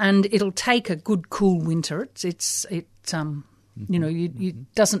 and it'll take a good cool winter. It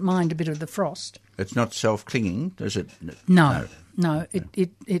doesn't mind a bit of the frost. It's not self-clinging, does it? No.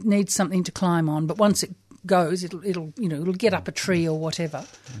 It needs something to climb on, but once it goes, it'll get up a tree or whatever.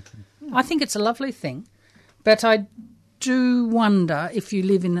 I think it's a lovely thing, but I do wonder if you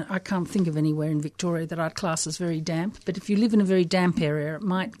live in. I can't think of anywhere in Victoria that I'd class as very damp, but if you live in a very damp area, it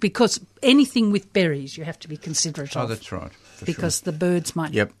might, because anything with berries you have to be considerate of. Oh, that's right. Because the birds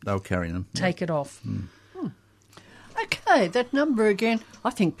might. Yep, they'll carry them. Take it off. Okay, that number again. I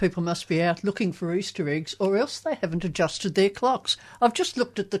think people must be out looking for Easter eggs, or else they haven't adjusted their clocks. I've just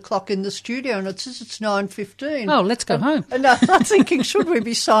looked at the clock in the studio and it says it's 9:15. Oh, let's go home. And I'm thinking, should we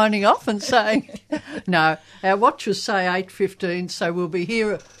be signing off and saying, no, our watches say 8:15, so we'll be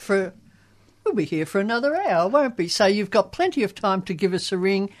we'll be here for another hour, won't we? So you've got plenty of time to give us a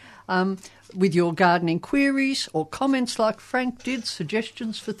ring with your gardening queries or comments like Frank did,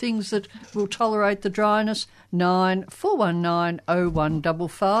 suggestions for things that will tolerate the dryness, 9419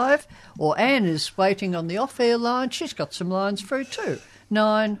 0155. Or Anne is waiting on the off-air line. She's got some lines through too,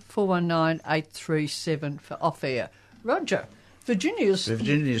 9419 837 for off-air. Roger. Virginia's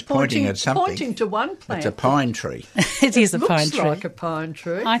pointing at something. Pointing to one plant. It's a pine tree. It is a pine tree. Looks like a pine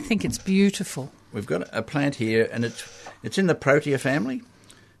tree. I think it's beautiful. We've got a plant here, and it's in the Protea family,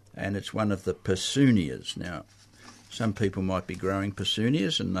 and it's one of the Persunias. Now, some people might be growing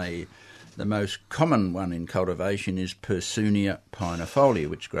Persunias, and the most common one in cultivation is Persunia pinifolia,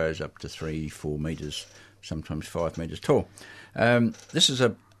 which grows up to 3-4 metres, sometimes 5 metres tall. This is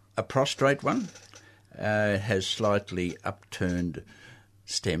a prostrate one. It has slightly upturned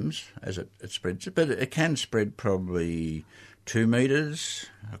stems as it spreads, but it can spread probably 2 metres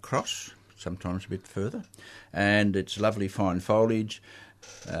across, sometimes a bit further, and it's lovely fine foliage.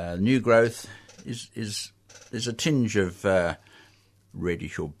 New growth is a tinge of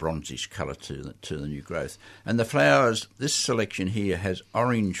reddish or bronzish colour to the new growth, and the flowers. This selection here has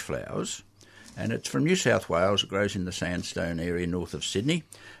orange flowers, and it's from New South Wales. It grows in the sandstone area north of Sydney,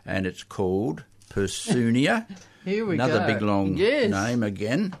 and it's called Persunia. Here we Another go. big long name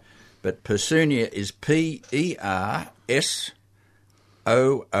again. But Persunia is Personia.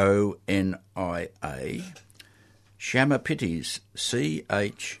 Chamaepitys, Chamaepitys.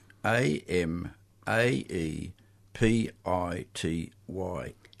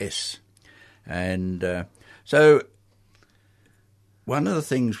 And so one of the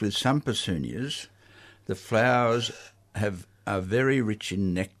things with some Persunias, the flowers are very rich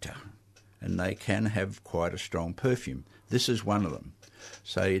in nectar, and they can have quite a strong perfume. This is one of them.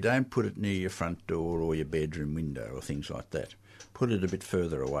 So you don't put it near your front door or your bedroom window or things like that. Put it a bit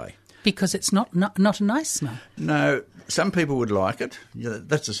further away. Because it's not a nice smell. No, some people would like it.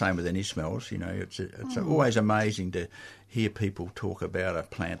 That's the same with any smells. It's always amazing to hear people talk about a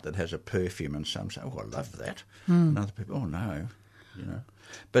plant that has a perfume, and some say, "Oh, I love that," and other people, "Oh no,"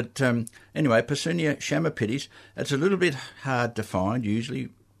 But anyway, Persunia Chamaepitys. It's a little bit hard to find. Usually,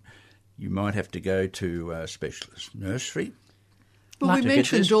 you might have to go to a specialist nursery. Well, we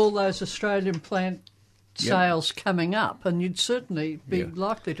mentioned all those Australian plant sales coming up, and you'd certainly be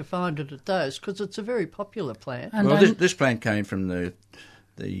likely to find it at those because it's a very popular plant. And this plant came from the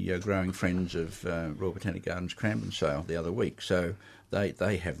growing friends of Royal Botanic Gardens Cranbourne sale the other week, so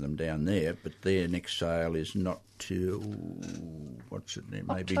they have them down there, but their next sale is not till, what's it,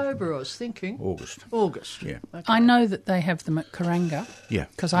 maybe October, I was thinking. August, yeah. Okay. I know that they have them at Karanga. Yeah.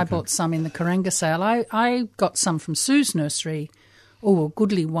 Because I bought some in the Karanga sale. I got some from Sue's nursery, a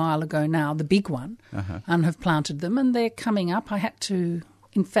goodly while ago now, the big one, and have planted them, and they're coming up. I had to,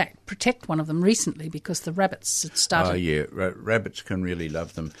 in fact, protect one of them recently because the rabbits had started. Oh, yeah. Rabbits can really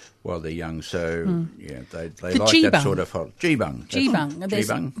love them while they're young, so, they The like G-bung. that sort of holiday. G-bung.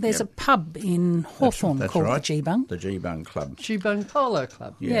 G-bung. There's a pub in Hawthorne called right. the G-bung. The G-bung Club. G-bung Polo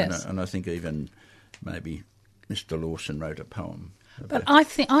Club. Yeah, Yes. and I think even maybe Mr. Lawson wrote a poem. But I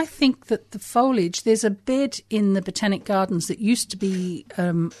think that the foliage, there's a bed in the Botanic Gardens that used to be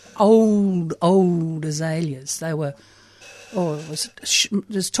old azaleas. They were, it was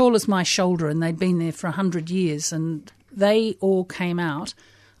as tall as my shoulder, and they'd been there for 100 years, and they all came out.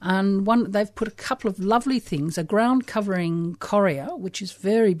 And they've put a couple of lovely things, a ground-covering coria, which is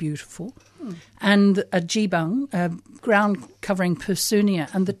very beautiful, and a G-bung, a ground-covering Persunia,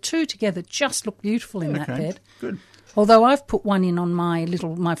 and the two together just look beautiful in that bed. Good. Although I've put one in on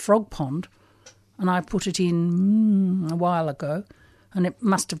my frog pond, and I put it in a while ago, and it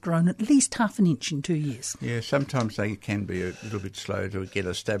must have grown at least half an inch in 2 years. Yeah, sometimes they can be a little bit slow to get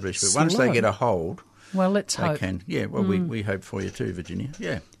established, but once they get a hold, well, let's they hope. can. Yeah, well, we hope for you too, Virginia.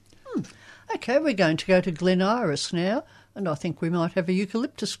 Yeah. Okay, we're going to go to Glen Iris now, and I think we might have a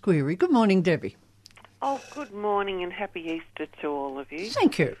eucalyptus query. Good morning, Debbie. Oh, good morning and happy Easter to all of you.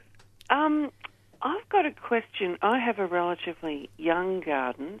 Thank you. I've got a question. I have a relatively young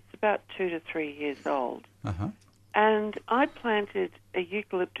garden. It's about 2 to 3 years old. And I planted a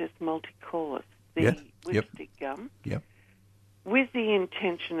Eucalyptus multicollis, the whipstick gum, with the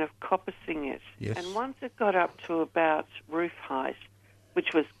intention of coppicing it. Yes. And once it got up to about roof height,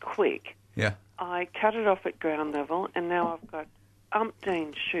 which was quick, I cut it off at ground level, and now I've got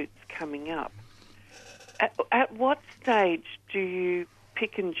umpteen shoots coming up. At what stage do you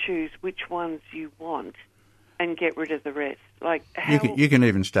pick and choose which ones you want and get rid of the rest? Like You can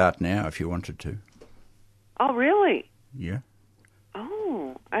even start now if you wanted to. Oh, really? Yeah.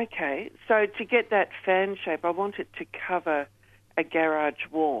 Oh, okay. So to get that fan shape, I want it to cover a garage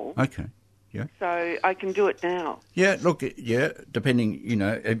wall. Okay. Yeah. So I can do it now. Yeah, look, depending,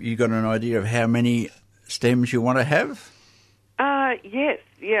 have you got an idea of how many stems you want to have? Yes.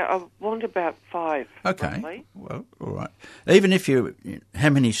 Yeah, I want about 5. Okay. Roughly. Well, all right. Even if how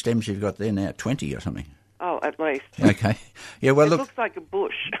many stems you've got there now? 20 or something? Oh, at least. Okay. Yeah, well, it look. looks like a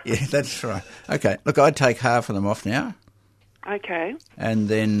bush. Yeah, that's right. Okay. Look, I'd take half of them off now. Okay. And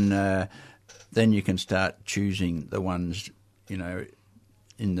then you can start choosing the ones,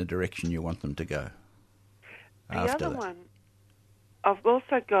 in the direction you want them to go. The other one, I've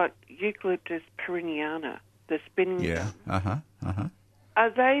also got Eucalyptus perenniana, the spinning gum. Are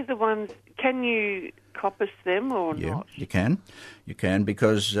they the ones, can you coppice them or not? You can. You can,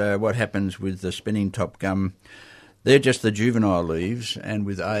 because what happens with the spinning top gum, they're just the juvenile leaves, and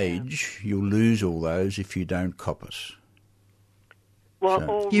with age, you'll lose all those if you don't coppice.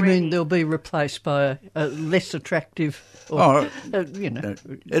 Well, you mean they'll be replaced by a less attractive, it'll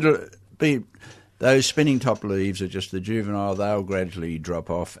be, those spinning top leaves are just the juvenile, they'll gradually drop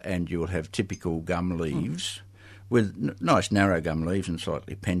off, and you'll have typical gum leaves with nice narrow gum leaves and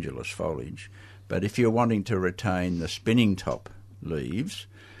slightly pendulous foliage. But if you're wanting to retain the spinning top leaves,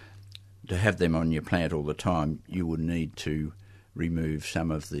 to have them on your plant all the time, you would need to remove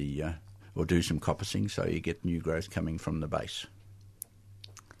some of the, or do some coppicing so you get new growth coming from the base.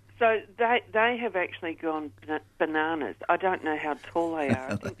 So they have actually gone bananas. I don't know how tall they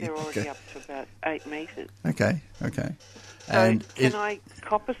are. I think they're already up to about 8 metres. Okay. So And can I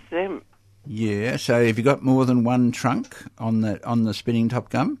coppice them? Yeah. So have you got more than one trunk on the spinning top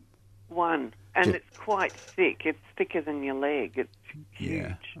gum? One, and it's quite thick. It's thicker than your leg. It's huge.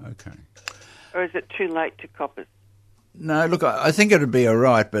 Yeah. Okay. Or is it too late to coppice? No, look, I think it would be all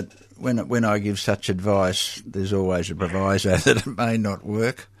right, but when I give such advice, there's always a proviso that it may not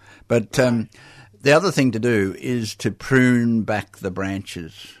work. But the other thing to do is to prune back the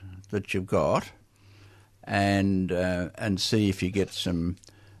branches that you've got, and see if you get some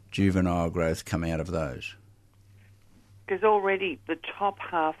juvenile growth come out of those. Because already the top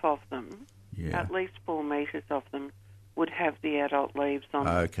half of them, at least 4 metres of them, would have the adult leaves on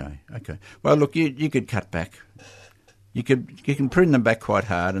them. Okay. Well, look, you could cut back. You can prune them back quite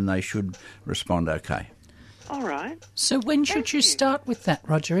hard, and they should respond okay. All right. So when should you start with that,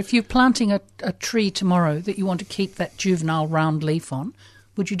 Roger? If you're planting a tree tomorrow that you want to keep that juvenile round leaf on,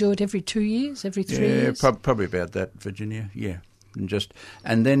 would you do it every 2 years, every 3 years? Yeah, probably about that, Virginia. Yeah,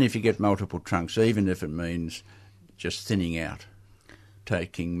 and then if you get multiple trunks, even if it means just thinning out,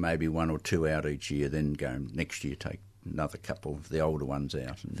 taking maybe 1 or 2 out each year, then going next year take another couple of the older ones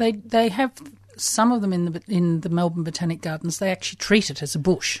out. They have some of them in the Melbourne Botanic Gardens. They actually treat it as a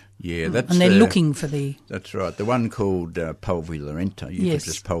bush. Yeah, and they're looking for the. That's right. The one called Pulvirulenta,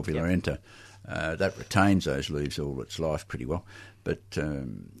 Eucalyptus pulvirulenta, that retains those leaves all its life pretty well. But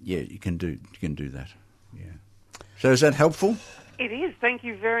you can do that. Yeah. So is that helpful? It is. Thank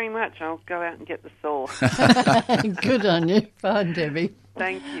you very much. I'll go out and get the saw. Good on you. Fine, Debbie.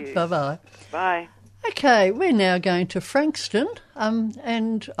 Thank you. Bye-bye. Bye. Okay, we're now going to Frankston,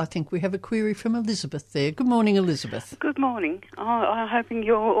 and I think we have a query from Elizabeth there. Good morning, Elizabeth. Good morning. I'm hoping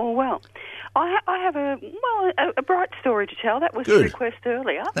you're all well. I have a bright story to tell. That was the request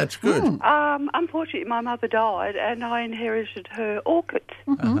earlier. That's good. Unfortunately, my mother died, and I inherited her orchids.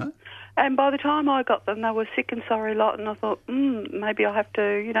 Mm-hmm. And by the time I got them, they were sick and sorry lot, and I thought, maybe I have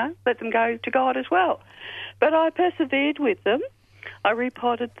to, let them go to God as well. But I persevered with them. I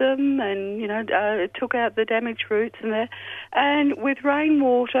repotted them and, took out the damaged roots and that. And with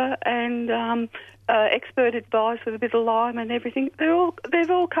rainwater and expert advice with a bit of lime and everything, they've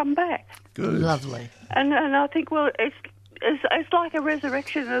all come back. Good. Lovely. And I think, it's like a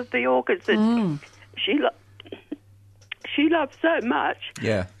resurrection of the orchids that she loves so much.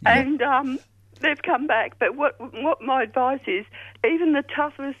 Yeah. And they've come back. But what my advice is, even the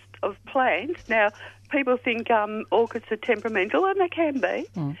toughest of plants, now, people think orchids are temperamental, and they can be.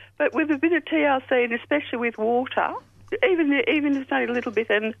 But with a bit of TLC, and especially with water, even if it's only a little bit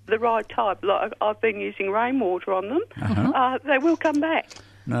and the right type, like I've been using rainwater on them, they will come back.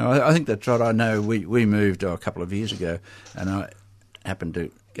 No, I think that's right. I know we moved a couple of years ago, and I happened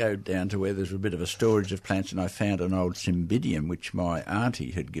to go down to where there's a bit of a storage of plants, and I found an old Cymbidium which my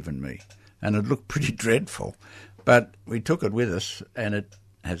auntie had given me, and it looked pretty dreadful. But we took it with us, and it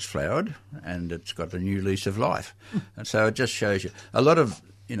has flowered, and it's got a new lease of life. And so it just shows you a lot of,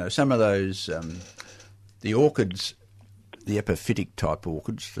 some of those, the orchids, the epiphytic type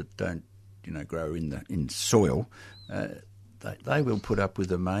orchids that don't, grow in soil, they will put up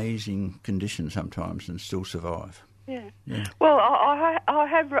with amazing conditions sometimes and still survive. Yeah. Well, I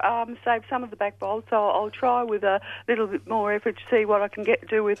have saved some of the back bulbs, so I'll try with a little bit more effort to see what I can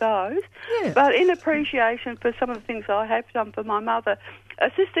do with those. Yeah. But in appreciation for some of the things I have done for my mother, a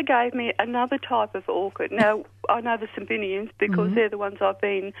sister gave me another type of orchid. Now, I know the Cymbinians because they're the ones I've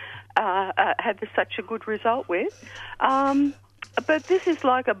been had such a good result with. But this is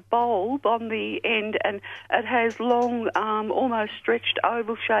like a bulb on the end, and it has long, almost stretched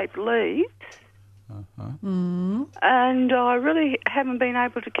oval-shaped leaves. And I really haven't been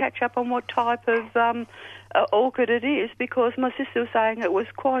able to catch up on what type of orchid it is because my sister was saying it was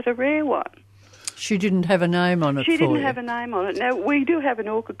quite a rare one. She didn't have a name on it. She didn't have a name on it. Now, we do have an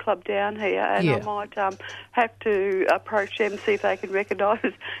orchid club down here, and I might have to approach them, see if they can recognise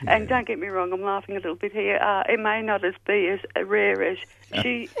it. Yeah. And don't get me wrong, I'm laughing a little bit here. It may not be as rare as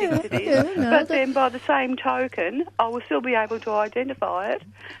she thinks it is, but then by the same token, I will still be able to identify it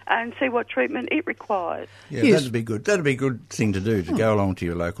and see what treatment it requires. Yeah, that'd be good. That'd be a good thing to do, to go along to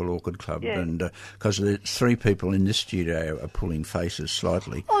your local orchid club, and because there's 3 people in this studio are pulling faces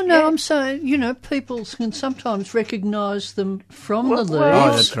slightly. Oh no, I'm saying, people can sometimes recognise them from the leaves.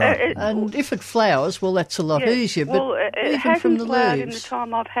 Oh, that's right. And if it flowers, well, that's a lot easier. Well, but it even hasn't from the flowered leaves. in the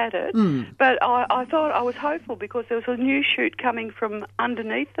time I've had it, but I thought I was hopeful because there was a new shoot coming from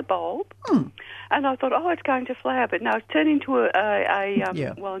underneath the bulb, and I thought, it's going to flower, but no, it's turned into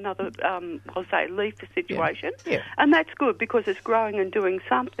another, I'll say, leaf situation, and that's good because it's growing and doing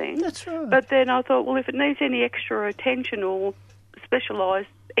something. That's right. But then I thought, well, if it needs any extra attention or specialised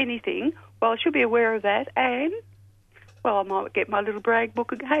anything, well, I should be aware of that, and I might get my little brag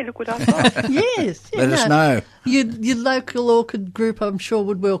book and, hey, look what I've got. Yes. Let us know. Your local orchid group, I'm sure,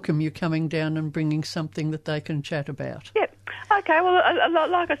 would welcome you coming down and bringing something that they can chat about. Yep. Okay, well,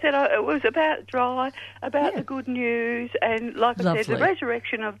 like I said, it was about the good news, and like I said, the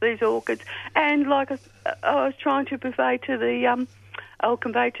resurrection of these orchids, and like I was trying to convey to the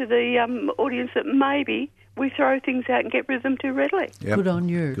audience that maybe we throw things out and get rid of them too readily. Yep. Good on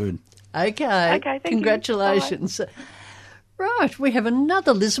you. Good. Okay. Thank Congratulations. You. Right, we have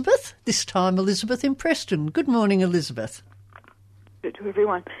another Elizabeth, this time Elizabeth in Preston. Good morning, Elizabeth. Good to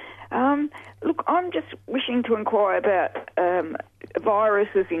everyone. Look, I'm just wishing to inquire about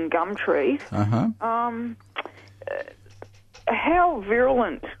viruses in gum trees. How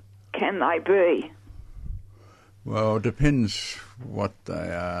virulent can they be? Well, it depends what they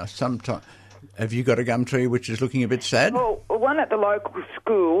are. Sometimes, have you got a gum tree which is looking a bit sad? Well, one at the local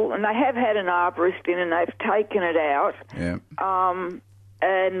school, and they have had an arborist in and they've taken it out. Yeah.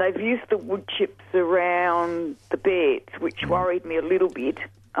 And they've used the wood chips around the beds, which worried me a little bit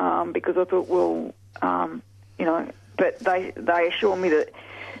because I thought, but they assure me that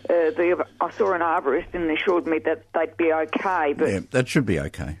I saw an arborist and they assured me that they'd be okay. But yeah, that should be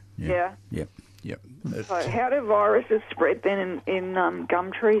okay. Yeah. Yep. So how do viruses spread then in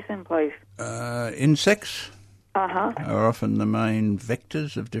gum trees then, please? Insects are often the main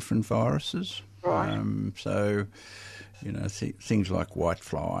vectors of different viruses. Right. Things like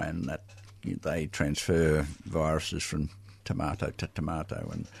whitefly and that, they transfer viruses from tomato to tomato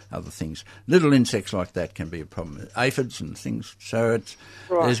and other things. Little insects like that can be a problem. Aphids and things. So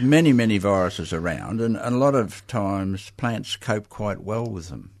there's many, many viruses around, and a lot of times plants cope quite well with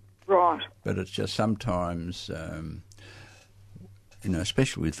them. Right. But it's just sometimes,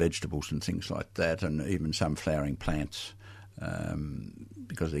 especially with vegetables and things like that, and even some flowering plants,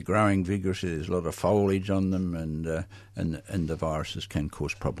 because they're growing vigorously, there's a lot of foliage on them, and the viruses can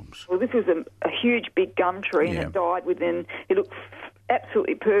cause problems. Well, this was a huge, big gum tree, and it died within. It looked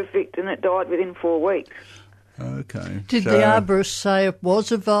absolutely perfect, and it died within 4 weeks. Okay. Did the arborist say it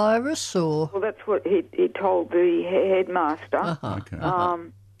was a virus, or? Well, that's what he told the headmaster. Okay.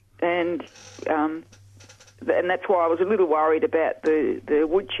 And that's why I was a little worried about the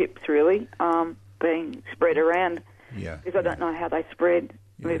wood chips really being spread around. Yeah. Because I don't know how they spread.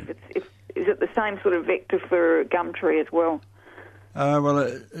 Yeah. Is it the same sort of vector for a gum tree as well?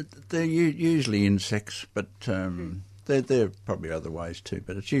 They're usually insects, but there are probably other ways too.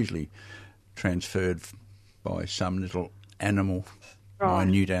 But it's usually transferred by some little animal,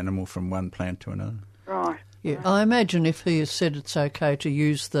 minute animal, from one plant to another. Right. Yeah, I imagine if he has said it's okay to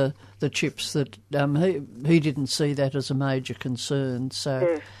use the chips, that he didn't see that as a major concern.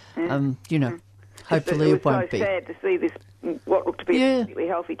 So, hopefully it won't be. It was so sad to see this, what looked to be a completely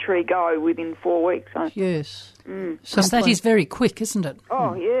healthy tree, go within 4 weeks. So. Yes. So that is very quick, isn't it?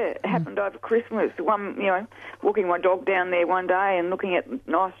 Oh, yeah. It happened over Christmas. Walking my dog down there one day and looking at a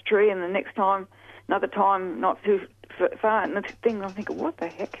nice tree, and another time not too far, and the thing, I'm thinking, what the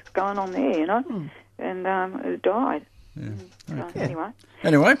heck is going on there, And it died. Yeah. Okay.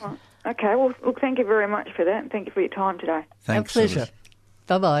 Anyway. Okay, well, look, thank you very much for that, and thank you for your time today. Thanks. Our pleasure.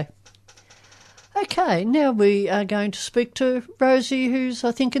 Bye-bye. Okay, now we are going to speak to Rosie, who's,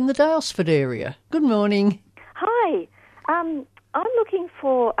 I think, in the Daylesford area. Good morning. Hi. I'm looking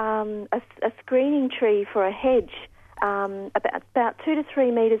for a screening tree for a hedge about 2 to 3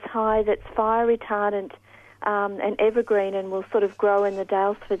 metres high that's fire retardant and evergreen and will sort of grow in the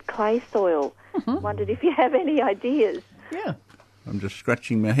Daylesford clay soil. Wondered if you have any ideas. Yeah. I'm just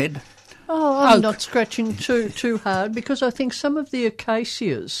scratching my head. Oh, I'm not scratching too hard because I think some of the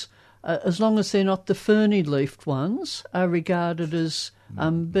acacias, as long as they're not the ferny-leafed ones, are regarded as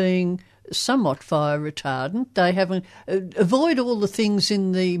being somewhat fire retardant. They haven't avoid all the things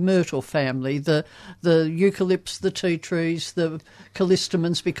in the myrtle family, the eucalypts, the tea trees, the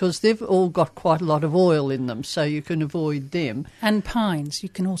callistemons, because they've all got quite a lot of oil in them, so you can avoid them. And pines. You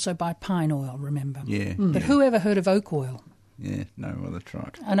can also buy pine oil, remember. Yeah. But who ever heard of oak oil? Yeah, no, well, that's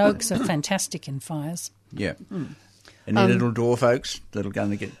right. And oaks are fantastic in fires. Yeah. Any little dwarf oaks that'll going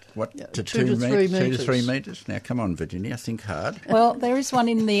to get, to 2 to 3 metres? 2 to 3 metres. Now, come on, Virginia, think hard. Well, there is one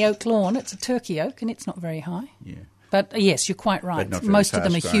in the oak lawn. It's a turkey oak, and it's not very high. Yeah. But, yes, you're quite right. Most of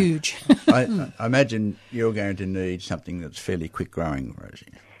them are huge. I imagine you're going to need something that's fairly quick-growing,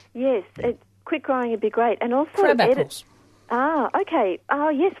 Rosie. Yes, quick-growing would be great. And also crab apples. Okay.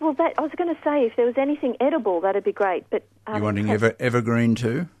 Yes, well, I was going to say if there was anything edible, that'd be great. But you wanting evergreen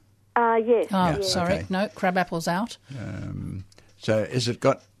too? Yes. Oh, yes. sorry. Okay. No, crab apples out. So is it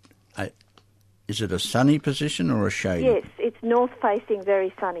a sunny position or a shady? Yes, it's north-facing,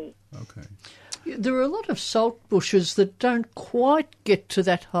 very sunny. Okay. There are a lot of salt bushes that don't quite get to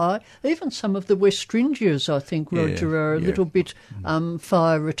that high. Even some of the Westringias, I think, Roger, are a little bit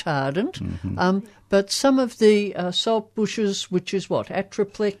fire retardant. But some of the salt bushes, which is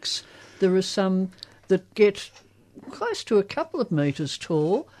Atriplex, there are some that get close to a couple of metres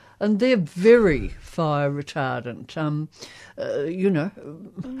tall, and they're very fire retardant.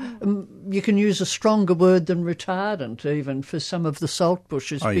 You can use a stronger word than retardant even for some of the salt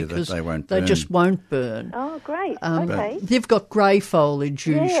bushes because they just won't burn. Oh, great. Okay. They've got grey foliage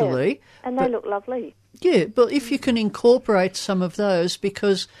usually. Yeah, and they look lovely. Yeah, but if you can incorporate some of those,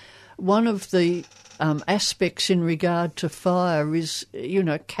 because one of the aspects in regard to fire is,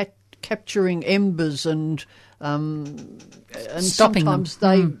 capturing embers and stopping sometimes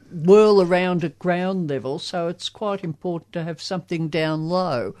them. They whirl around at ground level, so it's quite important to have something down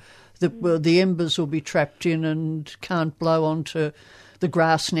low that the embers will be trapped in and can't blow onto the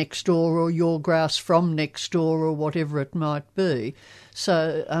grass next door or your grass from next door or whatever it might be.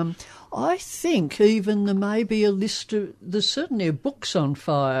 So I think even there may be a list of... There's certainly books on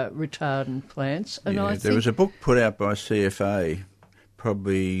fire retardant plants. And there was a book put out by CFA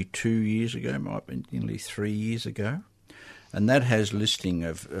probably 2 years ago, might be nearly 3 years ago, and that has listing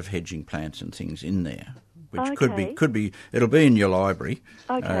of hedging plants and things in there, which could be. It'll be in your library.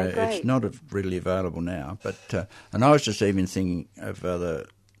 Okay, great. It's not really available now, but and I was just even thinking of other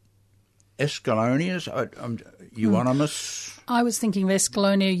Escallonias, euonymus. I was thinking of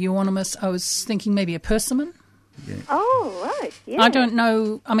Escallonia euonymus. I was thinking maybe a persimmon. Yeah. Oh, right. Yeah. I don't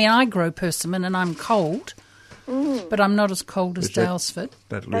know. I mean, I grow persimmon and I'm cold. But I'm not as cold as Daylesford.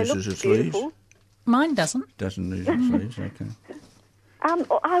 That loses its leaves? Mine doesn't. Doesn't lose its leaves, okay.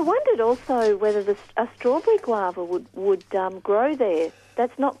 I wondered also whether a strawberry guava would grow there.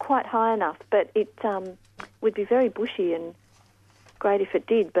 That's not quite high enough, but it would be very bushy and great if it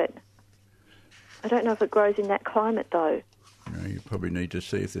did, but I don't know if it grows in that climate, though. No, you probably need to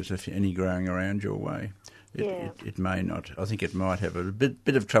see if there's any growing around your way. It may not. I think it might have a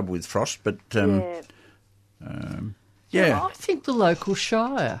bit of trouble with frost, but... I think the local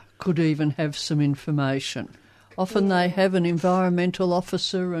shire could even have some information. Often they have an environmental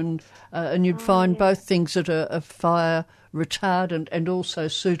officer, and you'd find both things that are fire retardant and also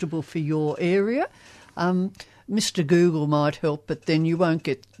suitable for your area. Mr. Google might help, but then you won't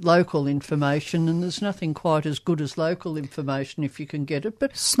get local information, and there's nothing quite as good as local information if you can get it.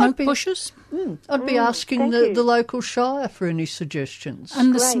 But smoke bushes? I'd be asking the local shire for any suggestions.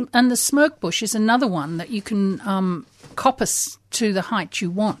 And the smoke bush is another one that you can coppice to the height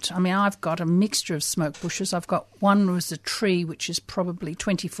you want. I mean, I've got a mixture of smoke bushes. I've got one was a tree which is probably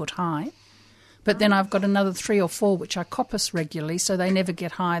 20 foot high, but then I've got another 3 or 4 which I coppice regularly, so they never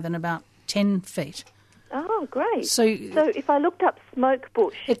get higher than about 10 feet. Oh, great. So if I looked up smoke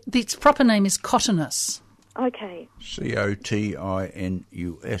bush... Its proper name is cotinus. Okay. Cotinus.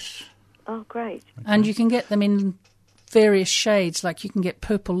 Oh, great. Okay. And you can get them in various shades, like you can get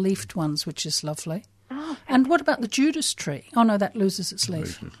purple-leafed ones, which is lovely. Oh, and what about the Judas tree? Oh, no, that loses its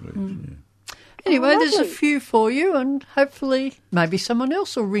leaf. Yeah. Anyway, Oh, there's a lovely. few for you, and hopefully maybe someone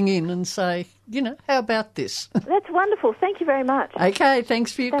else will ring in and say, how about this? That's wonderful. Thank you very much. Okay,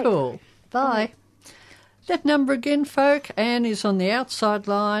 thanks for your Thanks. call. Bye. That number again, folk. Anne is on the outside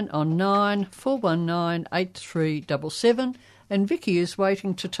line on 94198377, and Vicky is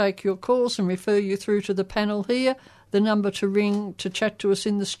waiting to take your calls and refer you through to the panel here. The number to ring to chat to us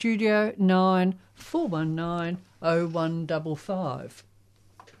in the studio, 94190155.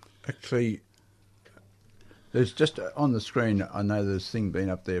 Actually, there's just on the screen, I know there's a thing been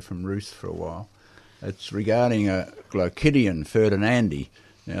up there from Ruth for a while. It's regarding a Glochidion ferdinandi.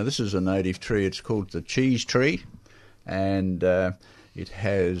 Now, this is a native tree. It's called the cheese tree, and it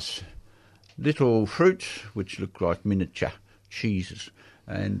has little fruits which look like miniature cheeses.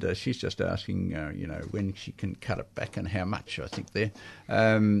 And she's just asking, when she can cut it back and how much, I think, there.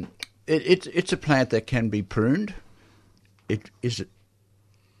 It's a plant that can be pruned. It is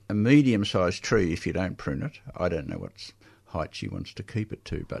a medium-sized tree if you don't prune it. I don't know what height she wants to keep it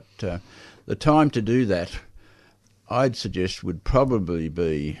to, but the time to do that, I'd suggest, would probably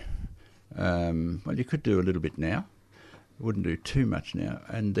be, you could do a little bit now. Wouldn't do too much now.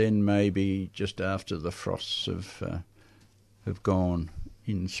 And then maybe just after the frosts have gone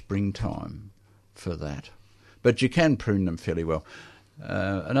in springtime for that. But you can prune them fairly well.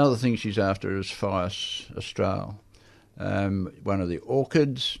 Another thing she's after is Phaeus austral. One of the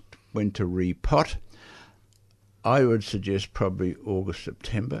orchids, went to repot. I would suggest probably August,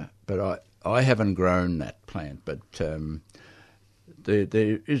 September, but I haven't grown that plant, but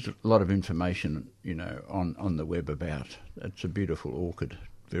there is a lot of information, on the web about. It's a beautiful orchid,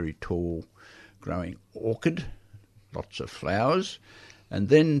 very tall, growing orchid, lots of flowers. And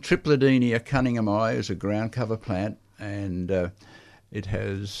then Tripladenia Cunninghami is a ground cover plant, and it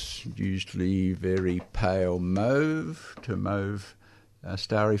has usually very pale mauve to mauve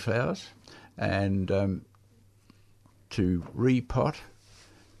starry flowers. And to repot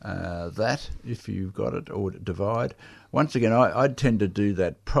that, if you've got it, or divide. Once again, I'd tend to do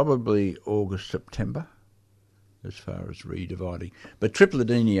that probably August, September, as far as redividing. But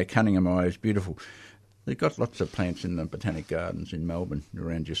Tripladenia Cunninghami is beautiful. They've got lots of plants in the Botanic Gardens in Melbourne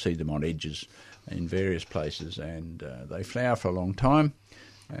around. You see them on edges in various places, and they flower for a long time.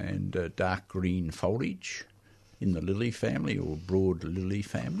 And dark green foliage in the lily family, or broad lily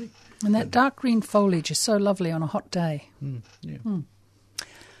family. And that dark green foliage is so lovely on a hot day. Yeah.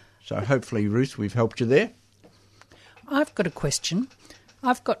 So hopefully, Ruth, we've helped you there. I've got a question.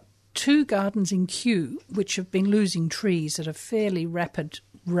 I've got 2 gardens in Kew which have been losing trees at a fairly rapid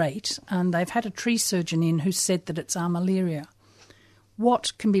rate, and they've had a tree surgeon in who said that it's armillaria.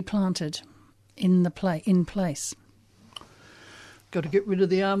 What can be planted in place? Got to get rid of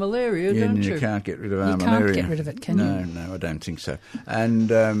the armillaria, don't you? You can't get rid of armillaria. You can't get rid of it, can you? No, I don't think so.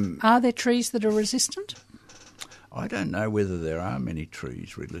 And are there trees that are resistant? I don't know whether there are many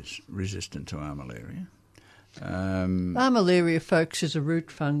trees resistant to armillaria. Armillaria, folks, is a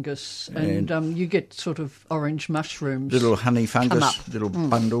root fungus, and you get sort of orange mushrooms. Little honey fungus, little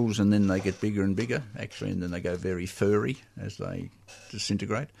bundles, and then they get bigger and bigger, actually, and then they go very furry as they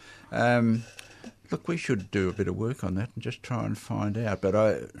disintegrate. Look, we should do a bit of work on that and just try and find out. But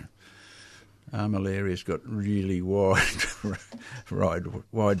armillaria's got really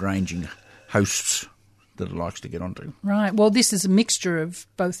wide-ranging hosts that it likes to get onto. Right. Well, this is a mixture of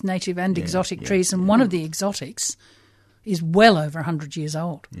both native and exotic trees, and one of the exotics is well over 100 years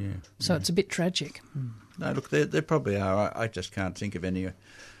old. Yeah. So it's a bit tragic. No, look, there probably are. I just can't think of any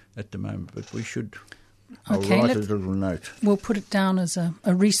at the moment, but we should. I'll write a little note. We'll put it down as a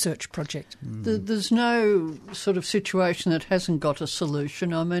research project. There's no sort of situation that hasn't got a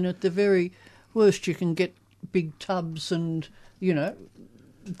solution. I mean, at the very worst, you can get big tubs and,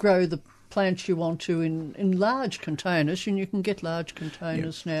 grow the plants you want to in large containers, and you can get large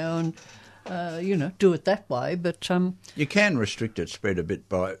containers now and, do it that way. But you can restrict its spread a bit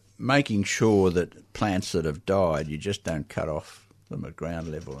by making sure that plants that have died, you just don't cut off them at ground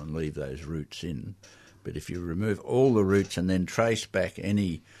level and leave those roots in. But if you remove all the roots and then trace back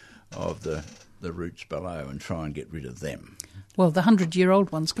any of the roots below and try and get rid of them. Well, the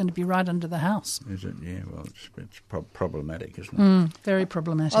 100-year-old one's going to be right under the house. Is it? Yeah, well, it's problematic, isn't it? Very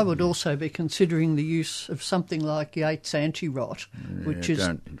problematic. I would also be considering the use of something like Yates anti-rot, which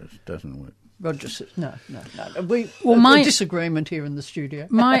doesn't work. Roger says, no. My disagreement here in the studio.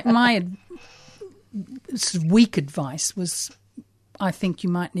 My sort of weak advice was, I think you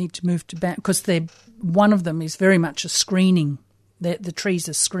might need to move to bamboo, because one of them is very much a screening. The trees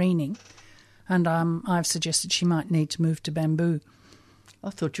are screening, and I've suggested she might need to move to bamboo. I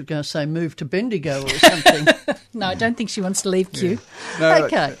thought you were going to say move to Bendigo or something. No, I don't think she wants to leave Kew. Yeah. No,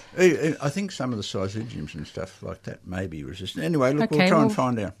 okay. I think some of the syzygiums and stuff like that may be resistant. Anyway, look, we'll try and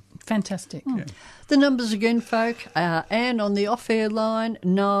find out. Fantastic. Yeah. The numbers again, folk. Anne on the off-air line,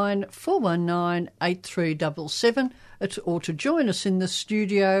 9419 8377, or to join us in the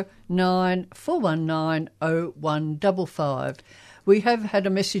studio, 9419 0155. We have had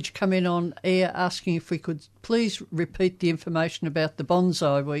a message come in on air asking if we could please repeat the information about the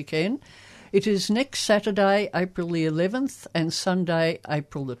bonsai weekend. It is next Saturday, April the 11th, and Sunday,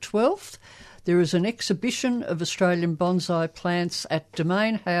 April the 12th. There is an exhibition of Australian bonsai plants at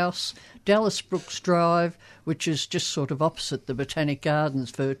Domain House, Dallas Brooks Drive, which is just sort of opposite the Botanic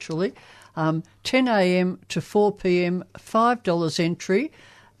Gardens virtually. 10 a.m. to 4 p.m, $5 entry,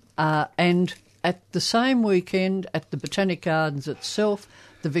 and at the same weekend at the Botanic Gardens itself,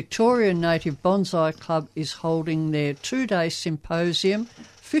 the Victorian Native Bonsai Club is holding their 2-day symposium,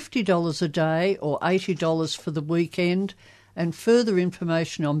 $50 a day or $80 for the weekend, and further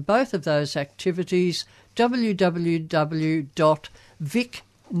information on both of those activities,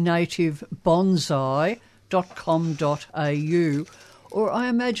 www.vicnativebonsai.com.au. Or I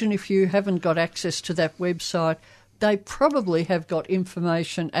imagine if you haven't got access to that website, they probably have got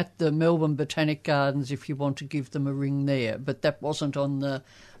information at the Melbourne Botanic Gardens if you want to give them a ring there. But that wasn't on the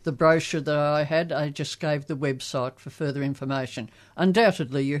brochure that I had. I just gave the website for further information.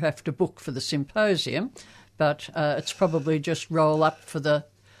 Undoubtedly, you have to book for the symposium, but it's probably just roll up for the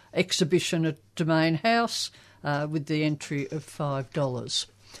exhibition at Domain House with the entry of $5.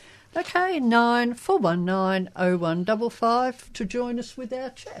 Okay, 9419 0155 to join us with our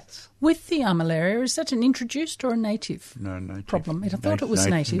chats. With the armillaria, is that an introduced or a native problem? I thought it was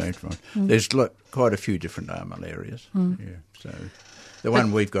native. There's quite a few different armillarias. Yeah, so the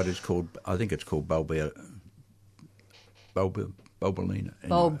one we've got is called, I think it's called bulbulina. Anyway,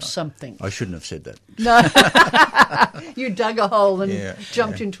 bulb something. I shouldn't have said that. No. You dug a hole and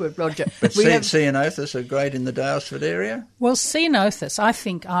jumped into it, Roger. But Ceanothus are great in the Daylesford area? Well, Ceanothus, I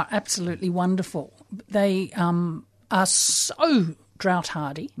think, are absolutely wonderful. They are so drought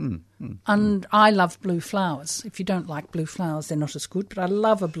hardy. And I love blue flowers. If you don't like blue flowers, they're not as good, but I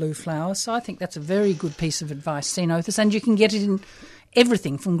love a blue flower. So I think that's a very good piece of advice, Ceanothus. And you can get it in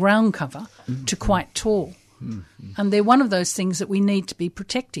everything from ground cover to quite tall. And they're one of those things that we need to be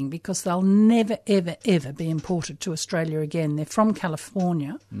protecting because they'll never, ever, ever be imported to Australia again. They're from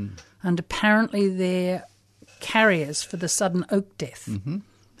California and apparently they're carriers for the sudden oak death.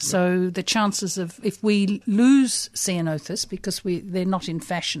 So the chances of, if we lose Ceanothus because they're not in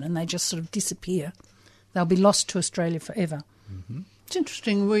fashion and they just sort of disappear, they'll be lost to Australia forever. It's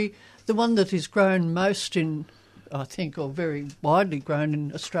interesting. The one that is grown most in, I think, or very widely grown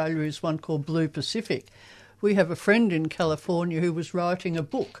in Australia is one called Blue Pacific. We have a friend in California who was writing a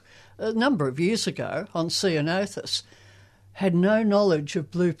book a number of years ago on Ceanothus, had no knowledge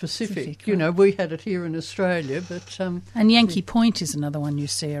of Blue Pacific. You know, we had it here in Australia, but... and Yankee Point is another one you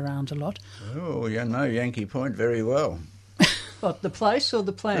see around a lot. Oh, yeah, no, Yankee Point very well. What, the place or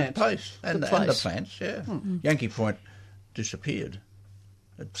the plant? The place, and the plants, yeah. Yankee Point disappeared.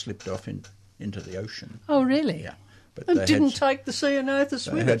 It slipped off into the ocean. Oh, really? Yeah. But and didn't take the Ceanothus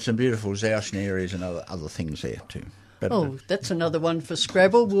with it. They had some beautiful Zauschneries and other things there too. But, that's another one for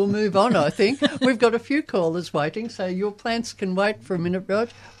Scrabble. We'll move on, I think. We've got a few callers waiting, so your plants can wait for a minute,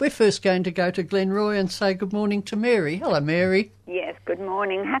 Rog. We're first going to go to Glenroy and say good morning to Mary. Hello, Mary. Yes, good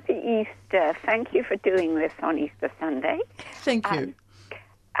morning. Happy Easter. Thank you for doing this on Easter Sunday. Thank you.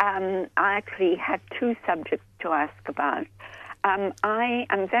 I actually had two subjects to ask about. I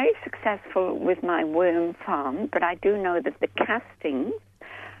am very successful with my worm farm, but I do know that the castings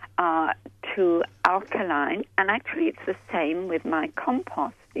are too alkaline, and actually it's the same with my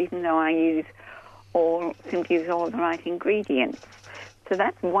compost, even though I simply use all the right ingredients. So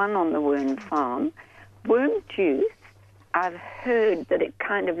that's one on the worm farm. Worm juice, I've heard that it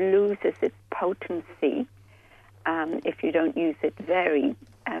kind of loses its potency if you don't use it very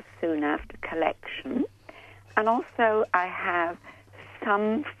soon after collection. And also I have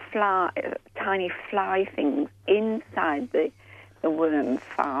some tiny fly things inside the worm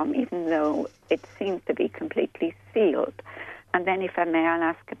farm, even though it seems to be completely sealed. And then, if I may, I'll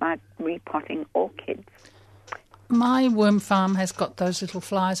ask about repotting orchids. My worm farm has got those little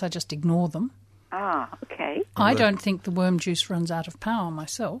flies. I just ignore them. Ah, okay. I don't think the worm juice runs out of power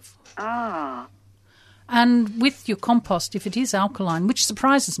myself. Ah. And with your compost, if it is alkaline, which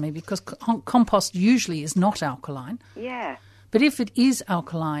surprises me because compost usually is not alkaline. Yeah. But if it is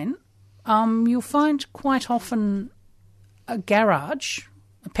alkaline, you'll find quite often a garage,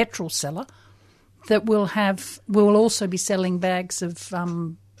 a petrol cellar, that we'll also be selling bags of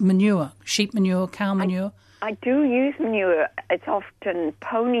manure, sheep manure, cow manure. I do use manure. It's often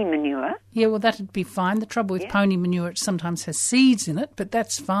pony manure. Yeah, well, that'd be fine. The trouble with pony manure, it sometimes has seeds in it, but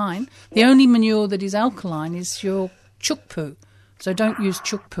that's fine. The only manure that is alkaline is your chook poo. So don't use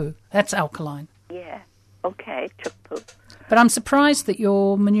chook poo. That's alkaline. Yeah, okay, chook poo. But I'm surprised that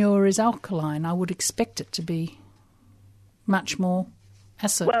your manure is alkaline. I would expect it to be much more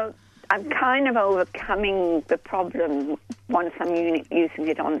acid. Well, I'm kind of overcoming the problem once I'm using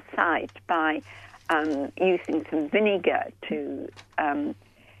it on site by using some vinegar to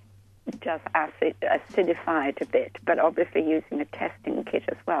just acidify it a bit, but obviously using a testing kit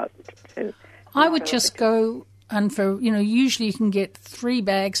as well. I would just go, and usually you can get 3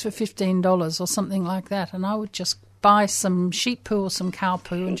 bags for $15 or something like that, and I would just buy some sheep poo or some cow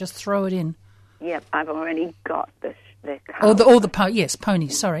poo and just throw it in. Yep, I've already got the cow. Pony,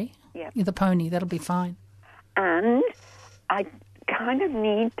 sorry. Yep. The pony, that'll be fine. And I kind of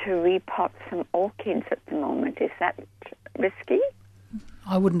need to repot some orchids at the moment. Is that risky?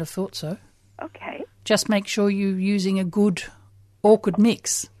 I wouldn't have thought so. Okay. Just make sure you're using a good orchid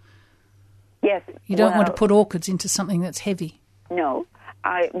mix. Yes. You don't want to put orchids into something that's heavy. No.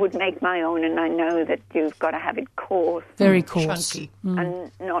 I would make my own, and I know that you've got to have it coarse. Very coarse. Chunky.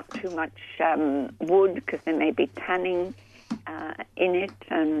 And not too much wood, because there may be tanning in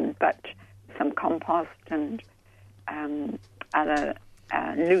it, but some compost and other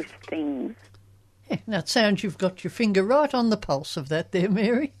loose things. Yeah, now it sounds you've got your finger right on the pulse of that there,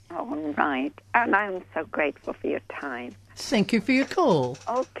 Mary. All right. And I'm so grateful for your time. Thank you for your call.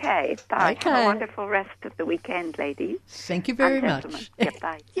 Okay, bye. Okay. Have a wonderful rest of the weekend, ladies. Thank you very much. Yeah,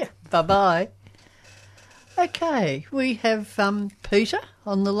 bye. Yeah, bye-bye. Okay, we have Peter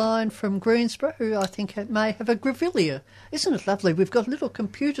on the line from Greensborough, who I think may have a grevillea. Isn't it lovely? We've got a little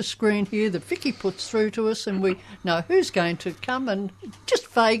computer screen here that Vicky puts through to us, and we know who's going to come and just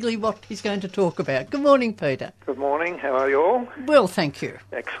vaguely what he's going to talk about. Good morning, Peter. Good morning. How are you all? Well, thank you.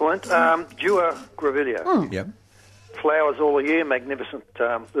 Excellent. Dua grevillea. Yep. Flowers all year, magnificent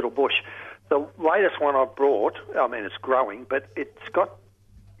little bush. The latest one I brought, I mean, it's growing, but it's got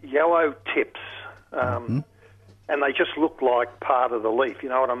yellow tips. And they just look like part of the leaf, you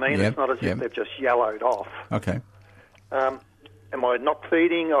know what I mean? Yep, It's not as if they've just yellowed off. Okay. Am I not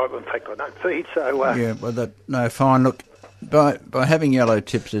feeding? In fact, I don't feed, so... fine. Look, by having yellow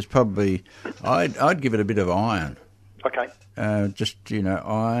tips, there's probably... I'd give it a bit of iron. Okay. Iron...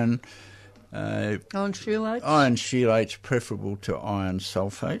 Iron chelates? Iron chelate's preferable to iron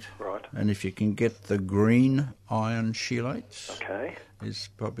sulphate. Right. And if you can get the green iron chelates... Okay. Is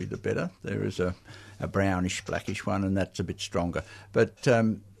probably the better. There is a brownish, blackish one, and that's a bit stronger. But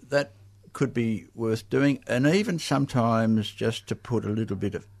that could be worth doing, and even sometimes just to put a little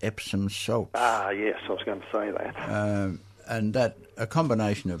bit of Epsom salt. Ah, yes, I was going to say that. And that, a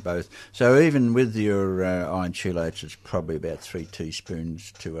combination of both. So even with your iron chelates, it's probably about 3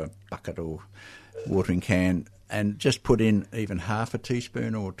 teaspoons to a bucket or watering can, and just put in even half a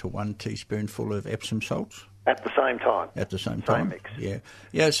teaspoon or to 1 teaspoonful of Epsom salts. At the same time? At the same time. Same mix. Yeah.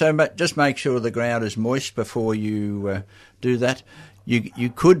 Yeah, so just make sure the ground is moist before you do that.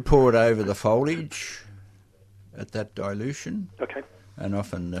 You could pour it over the foliage at that dilution. Okay. And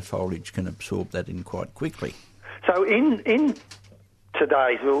often the foliage can absorb that in quite quickly. So in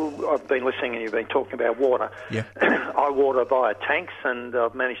today's, I've been listening and you've been talking about water. Yeah. I water via tanks and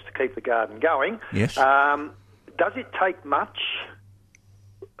I've managed to keep the garden going. Yes. Does it take much...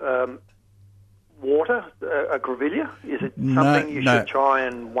 water, a grevillea? Is it something you should try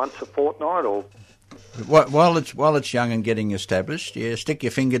and once a fortnight or? While it's young and getting established, yeah, stick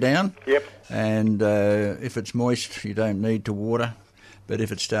your finger down. Yep. And if it's moist, you don't need to water. But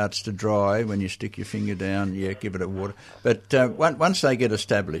if it starts to dry, when you stick your finger down, yeah, give it a water. But once they get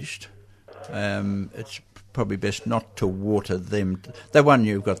established, it's probably best not to water them. The one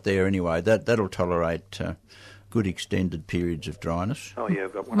you've got there anyway, that'll tolerate good extended periods of dryness. Oh, yeah,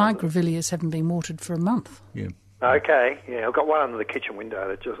 I've got one. My grevilleas haven't been watered for a month. Yeah. Okay, yeah, I've got one under the kitchen window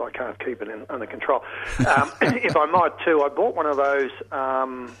that just I can't keep it under control. If I might too, I bought one of those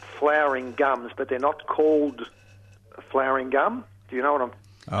flowering gums, but they're not called flowering gum. Do you know what I'm...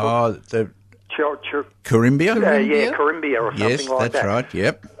 Oh, the... Corymbia? Corymbia? Corymbia or something like that. Yes, that's right,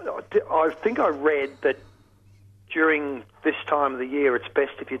 yep. I think I read that during this time of the year, it's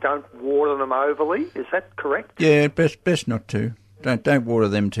best if you don't water them overly. Is that correct? Yeah, best not to. Don't water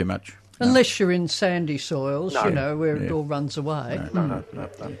them too much. Unless you're in sandy soils, where it all runs away. No.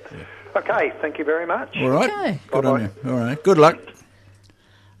 Okay, thank you very much. All right. Okay. Good on you. All right. Good luck.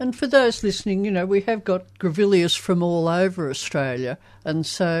 And for those listening, you know, we have got grevilleas from all over Australia, and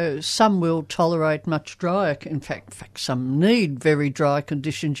so some will tolerate much drier. In fact, some need very dry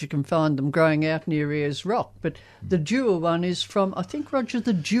conditions. You can find them growing out near Ayers Rock. But the Dewar one is from, I think, Roger,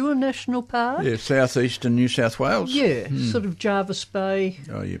 the Dewar National Park? Yeah, southeastern New South Wales. Yeah, sort of Jervis Bay.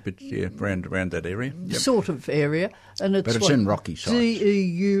 Oh, yeah, but around that area. Yep. Sort of area. And it's in rocky sites.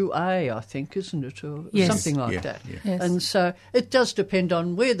 DEUA, I think, isn't it? Or something like that. Yeah. Yes. And so it does depend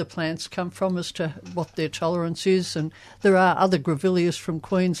on where the plants come from as to what their tolerance is. And there are other grevilleas from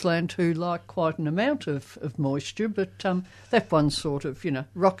Queensland who like quite an amount of moisture, but that one's sort of, you know,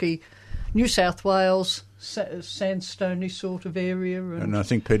 rocky New South Wales, sandstony sort of area. And I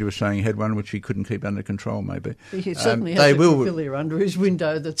think Peter was saying he had one which he couldn't keep under control, maybe. He certainly has a grevillea under his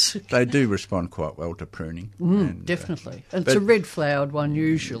window. They do respond quite well to pruning. Definitely. And it's a red-flowered one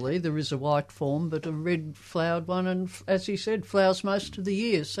usually. There is a white form, but a red-flowered one, and as he said, flowers most of the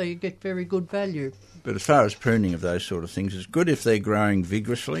year, so you get very good value. But as far as pruning of those sort of things, it's good if they're growing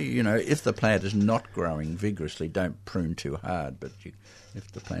vigorously. You know, if the plant is not growing vigorously, don't prune too hard. But if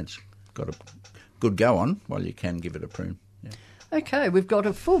the plant's got a good go on, well, you can give it a prune. Yeah. Okay, we've got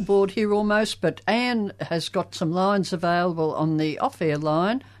a full board here almost, but Anne has got some lines available on the off-air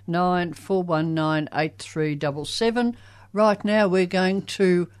line, 94198377. Right now we're going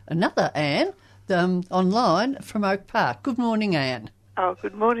to another Anne online from Oak Park. Good morning, Anne. Oh,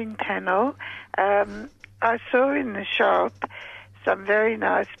 good morning, panel. I saw in the shop some very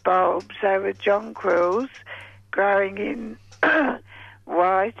nice bulbs. They were jonquils growing in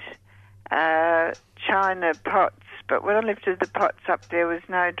white china pots, but when I lifted the pots up there was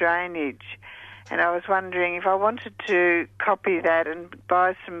no drainage, and I was wondering if I wanted to copy that and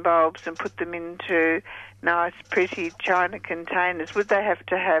buy some bulbs and put them into nice pretty china containers, would they have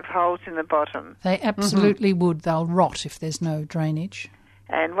to have holes in the bottom? They absolutely would. They'll rot if there's no drainage.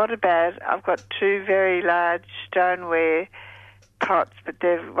 And what about, I've got two very large stoneware pots, but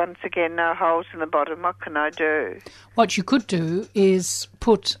they've, once again, no holes in the bottom. What can I do? What you could do is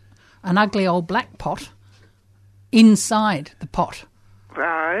put an ugly old black pot inside the pot.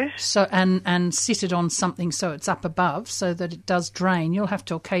 Right. So and sit it on something so it's up above so that it does drain. You'll have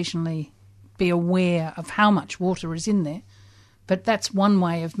to occasionally be aware of how much water is in there. But that's one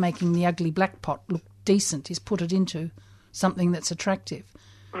way of making the ugly black pot look decent, is put it into something that's attractive.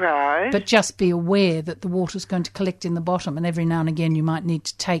 Right. But just be aware that the water's going to collect in the bottom, and every now and again you might need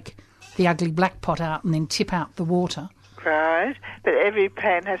to take the ugly black pot out and then tip out the water. Right. But every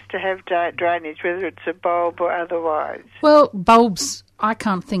plant has to have drainage, whether it's a bulb or otherwise. Well, bulbs, I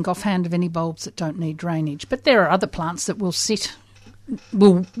can't think offhand of any bulbs that don't need drainage, but there are other plants that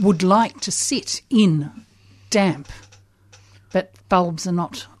would like to sit in damp, but bulbs are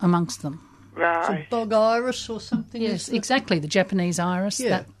not amongst them. Right. So bog iris or something? Yes, exactly. The Japanese iris,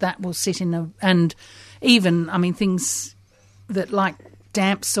 that will sit in and even, I mean, things that like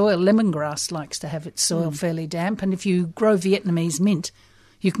damp soil, lemongrass likes to have its soil fairly damp, and if you grow Vietnamese mint,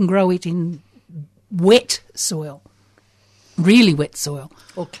 you can grow it in wet soil, really wet soil.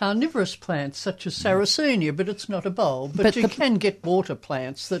 Or carnivorous plants such as Sarracenia, but it's not a bulb. But you can get water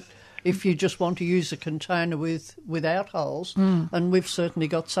plants that, if you just want to use a container without holes, and we've certainly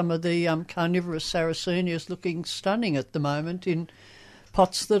got some of the carnivorous Sarracenias looking stunning at the moment in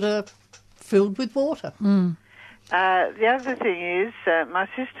pots that are filled with water. The other thing is, my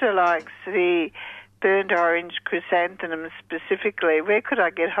sister likes the burnt orange chrysanthemums specifically. Where could I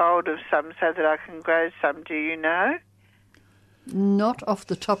get hold of some so that I can grow some, do you know? Not off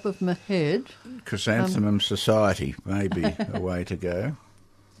the top of my head. Chrysanthemum Society may be a way to go.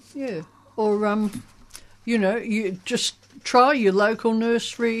 Yeah, or, you just try your local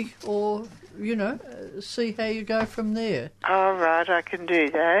nursery or, see how you go from there. All right, I can do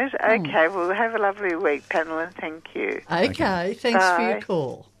that. Okay, well, have a lovely week, panel, and thank you. Okay, thanks for your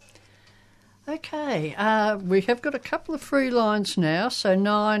call. Okay, we have got a couple of free lines now, so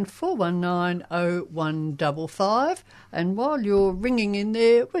 94190155, and while you're ringing in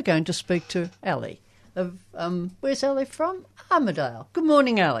there, we're going to speak to Ali. Where's Ali from? Armidale. Good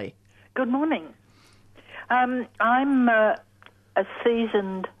morning, Ali. Good morning. I'm a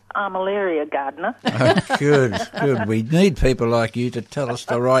seasoned armillaria gardener. Oh, good. We need people like you to tell us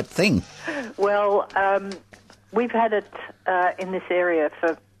the right thing. Well, we've had it in this area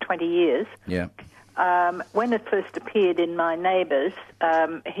for 20 years. Yeah. When it first appeared in my neighbour's,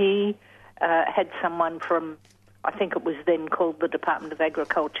 he had someone from, I think it was then called the Department of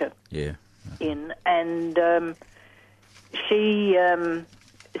Agriculture. Yeah. In, and she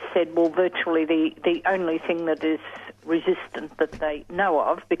said, well, virtually the only thing that is resistant that they know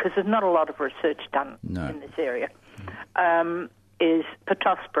of, because there's not a lot of research done in this area, is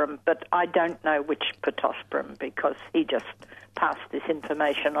Pittosporum, but I don't know which Pittosporum because he just passed this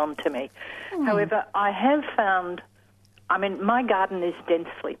information on to me. However, I have found, my garden is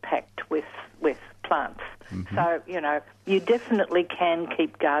densely packed with plants. Mm-hmm. So, you definitely can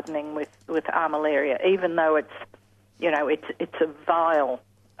keep gardening with armillaria, even though it's a vile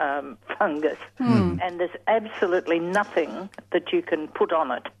fungus, and there's absolutely nothing that you can put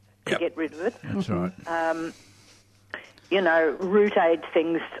on it to get rid of it. That's right. Root aid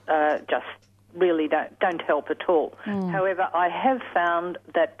things just really don't help at all. However, I have found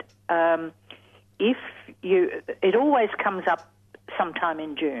that it always comes up sometime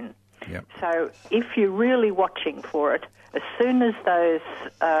in June. Yep. So if you're really watching for it, as soon as those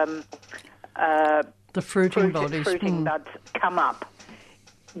the fruiting buds come up,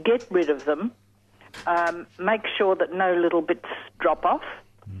 get rid of them. Make sure that no little bits drop off.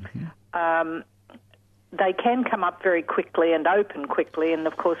 Mm-hmm. They can come up very quickly and open quickly, and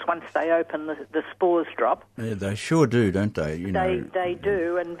of course, once they open, the spores drop. Yeah, they sure do, don't they? They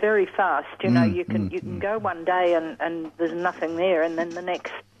do, and very fast. You can go one day and there's nothing there, and then the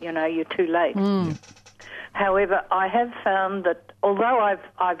next, you're too late. However, I have found that although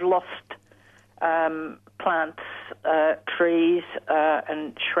I've lost plants, trees,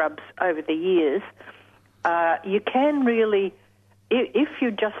 and shrubs over the years, you can really, if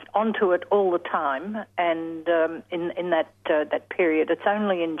you're just onto it all the time, and in that period, it's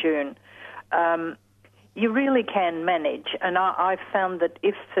only in June, you really can manage. And I've found that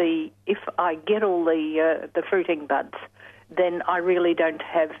if I get all the fruiting buds, then I really don't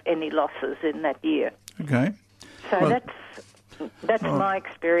have any losses in that year. Okay. So that's my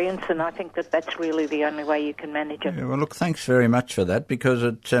experience, and I think that's really the only way you can manage it. Yeah, well, look, thanks very much for that, because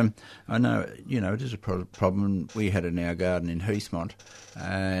I know, it is a problem we had in our garden in Heathmont,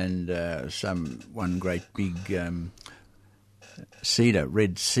 and one great big red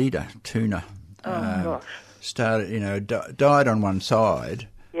cedar tuna started, died on one side,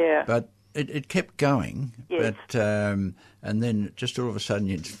 but it kept going, yes. but and then just all of a sudden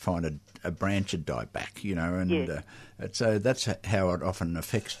you'd find a branch had died back, and so that's how it often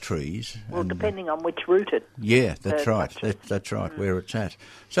affects trees. Well, depending on which root it. Yeah, that's right. That's right, where it's at.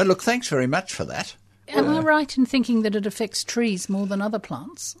 So, look, thanks very much for that. Am I right in thinking that it affects trees more than other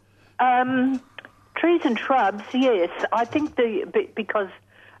plants? Trees and shrubs, yes. I think because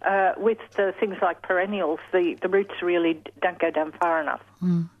with the things like perennials, the roots really don't go down far enough.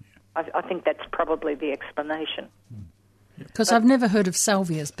 I think that's probably the explanation. Because I've never heard of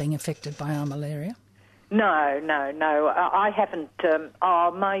salvias being affected by armillaria. No. I haven't.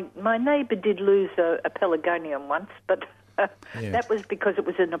 My neighbour did lose a pelargonium once, but that was because it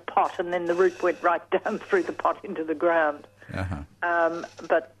was in a pot, and then the root went right down through the pot into the ground. Uh-huh.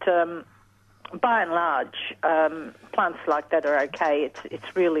 But by and large, plants like that are okay.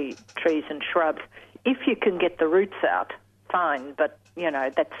 It's really trees and shrubs. If you can get the roots out, fine, but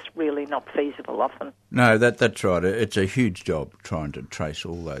that's really not feasible often. No, that's right. It's a huge job trying to trace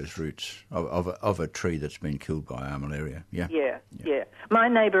all those roots of a tree that's been killed by armillaria. Yeah. My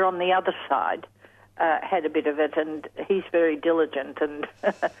neighbour on the other side had a bit of it, and he's very diligent, and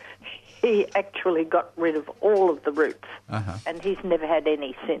he actually got rid of all of the roots, and he's never had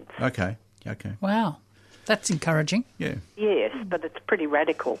any since. Okay. Wow. That's encouraging. Yeah. Yes, but it's pretty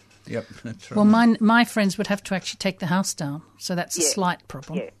radical. Yep, that's right. Well, my friends would have to actually take the house down, so that's a slight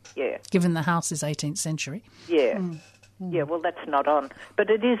problem. Yeah. Given the house is 18th century. Yeah. Yeah, well, that's not on.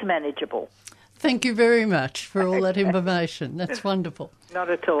 But it is manageable. Thank you very much for all that information. That's wonderful. Not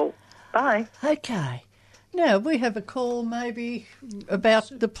at all. Bye. Okay. Now, we have a call maybe about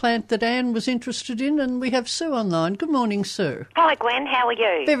the plant that Anne was interested in, and we have Sue online. Good morning, Sue. Hi, Gwen. How are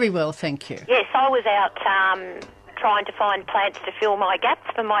you? Very well, thank you. Yes, I was out trying to find plants to fill my gaps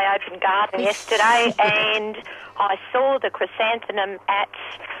for my open garden yesterday, and I saw the chrysanthemum at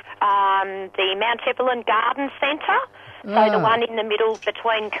the Mount Evelyn Garden Centre, so the one in the middle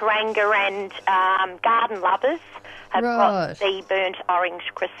between Karanga and Garden Lovers. I've got the burnt orange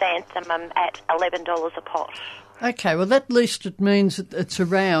chrysanthemum at $11 a pot. Okay, well, at least it means that it's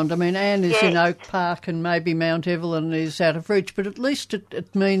around. I mean, Anne is in Oak Park and maybe Mount Evelyn is out of reach, but at least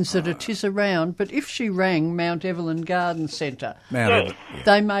it means that it is around. But if she rang Mount Evelyn Garden Centre,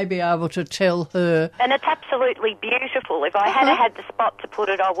 they may be able to tell her. And it's absolutely beautiful. If I had had the spot to put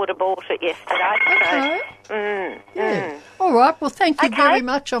it, I would have bought it yesterday. Okay. All right, well, thank you very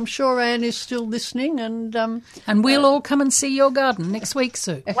much. I'm sure Anne is still listening. And we'll all come and see your garden next week,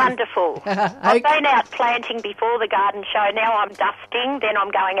 Sue. Wonderful. I've been out planting before the garden show. Now I'm dusting, then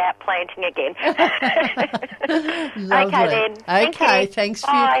I'm going out planting again. Lovely. Okay, then. Okay, thanks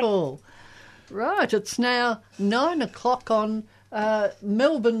for your call. Right, it's now 9 o'clock on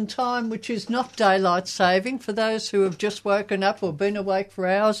Melbourne time, which is not daylight saving, for those who have just woken up or been awake for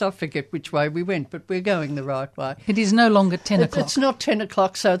hours. I forget which way we went, but we're going the right way. It is no longer 10 o'clock. It's not 10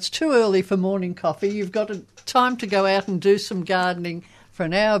 o'clock, so it's too early for morning coffee. You've got time to go out and do some gardening for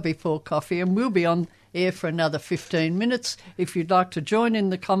an hour before coffee, and we'll be on air for another 15 minutes. If you'd like to join in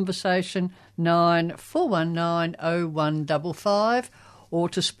the conversation, 9419 0155, or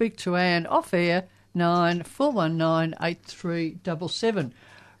to speak to Anne off air, 9419 8377.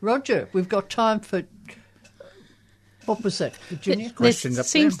 Roger, we've got time for... What was that, Virginia? There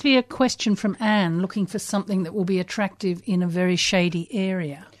seems to be a question from Anne looking for something that will be attractive in a very shady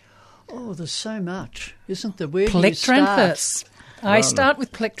area. Oh, there's so much, isn't there? Where Plectranthus. I start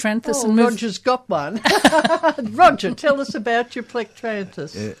with Plectranthus and Roger's got one. Roger, tell us about your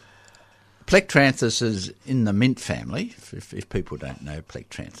Plectranthus. Plectranthus is in the mint family, if people don't know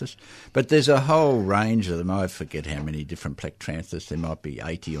Plectranthus. But there's a whole range of them. I forget how many different Plectranthus. There might be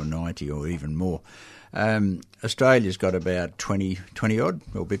 80 or 90 or even more. Australia's got about 20 odd,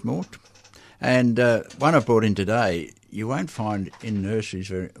 or a bit more. And one I brought in today, you won't find in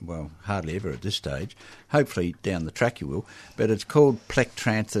nurseries hardly ever at this stage. Hopefully down the track you will. But it's called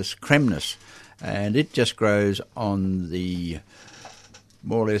Plectranthus cremnus. And it just grows on the...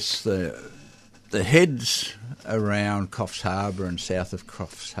 more or less the heads around Coffs Harbour and south of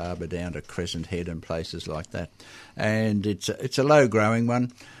Coffs Harbour down to Crescent Head and places like that. And it's a low-growing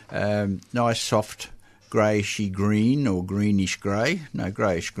one, nice soft greyishy green or greenish grey, no,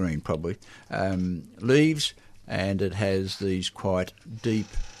 greyish green probably, leaves, and it has these quite deep,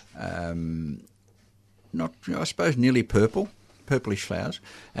 nearly purplish flowers,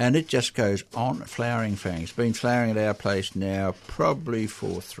 and it just goes on flowering. It's been flowering at our place now probably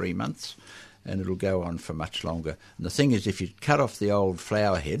for 3 months, and it'll go on for much longer. And the thing is, if you cut off the old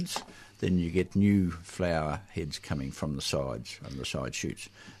flower heads, then you get new flower heads coming from the sides, on the side shoots.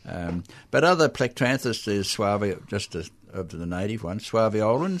 But other Plectranthus, there's Suavia, just of the native one,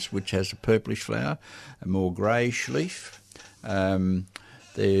 Suaviolens, which has a purplish flower, a more greyish leaf.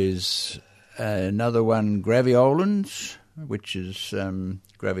 There's another one, Graveolens, which is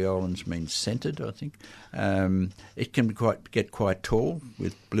Graveolens means scented, I think. It can get quite tall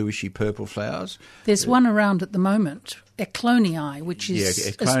with bluishy purple flowers. There's one around at the moment, Eclonii, which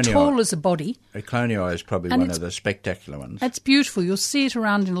is as tall as a body. Eclonii is probably one of the spectacular ones. It's beautiful. You'll see it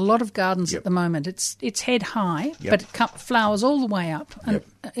around in a lot of gardens at the moment. It's head high, but it flowers all the way up and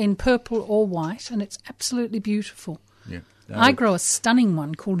in purple or white, and it's absolutely beautiful. Yep. I grow a stunning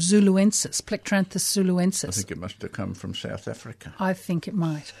one called Zuluensis, Plectranthus zuluensis. I think it must have come from South Africa. I think it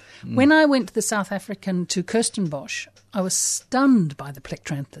might. When I went to the South African, to Kirstenbosch, I was stunned by the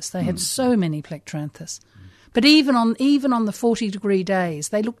Plectranthus. They had so many Plectranthus. But even on the 40-degree days,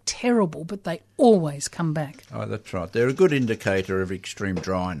 they look terrible, but they always come back. Oh, that's right. They're a good indicator of extreme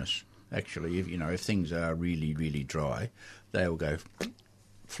dryness. Actually, if things are really, really dry, they'll go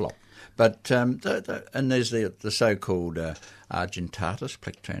flop. But and there's the so-called Argentatus,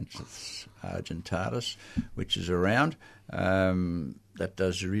 Plectranthus argentatus, which is around. That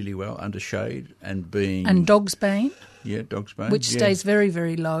does really well under shade and Dog's Bane. Yeah, Dog's Bane, which stays very,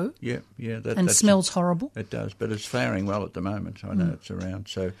 very low. Yeah. That smells horrible. It does, but it's flowering well at the moment. I know it's around.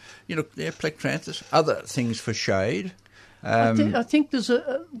 So Plectranthus. Other things for shade. I think there's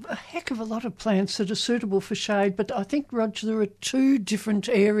a heck of a lot of plants that are suitable for shade, but I think, Roger, there are two different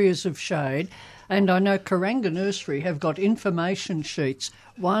areas of shade, and I know Karanga Nursery have got information sheets.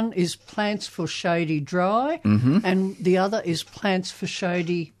 One is plants for shady dry, and the other is plants for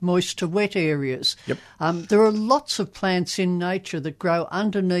shady moist to wet areas. Yep. There are lots of plants in nature that grow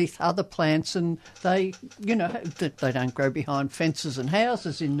underneath other plants, and they don't grow behind fences and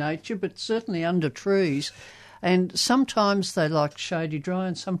houses in nature, but certainly under trees. And sometimes they like shady dry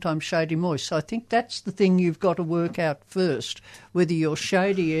and sometimes shady moist. So I think that's the thing you've got to work out first, whether your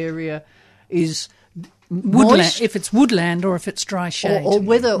shady area is moist, if it's woodland or if it's dry shade. Or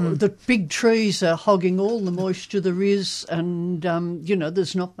whether the big trees are hogging all the moisture there is and,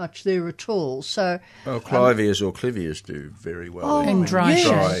 there's not much there at all. So, clivias or clivias do very well in dry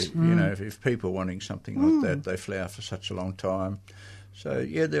shade. If people are wanting something like that, they flower for such a long time. So,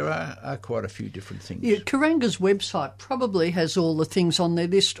 there are quite a few different things. Yeah, Karanga's website probably has all the things on their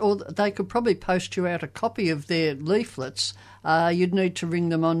list, or they could probably post you out a copy of their leaflets. You'd need to ring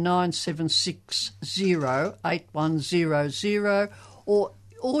them on 9760 8100 or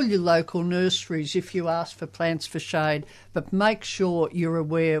all your local nurseries if you ask for plants for shade, but make sure you're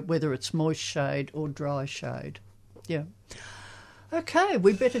aware whether it's moist shade or dry shade. Yeah. Okay,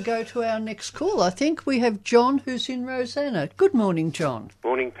 we better go to our next call. I think we have John who's in Rosanna. Good morning, John.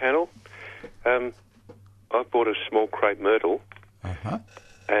 Morning, panel. I bought a small crepe myrtle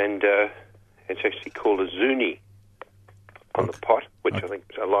and it's actually called a zuni on the pot, which I think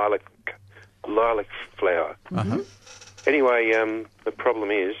is a lilac flower. Anyway, the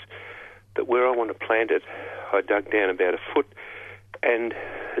problem is that where I want to plant it, I dug down about a foot, and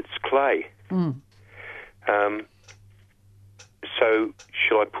it's clay. So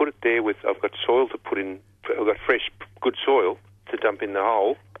shall I put it there with? I've got soil to put in. I've got fresh, good soil to dump in the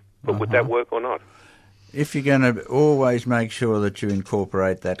hole. But would that work or not? If you're going to always make sure that you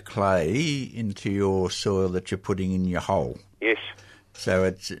incorporate that clay into your soil that you're putting in your hole. Yes.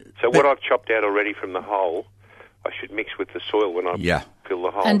 So what I've chopped out already from the hole, I should mix with the soil when I fill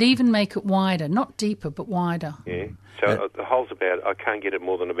the hole. And even make it wider, not deeper, but wider. Yeah. So the hole's I can't get it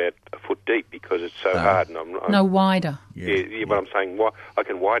more than about a foot deep because it's so hard. And wider. Yeah, but I'm saying I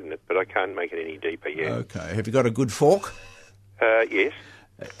can widen it, but I can't make it any deeper, Okay. Have you got a good fork? Yes.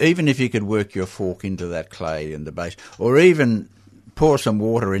 Even if you could work your fork into that clay in the base, or even pour some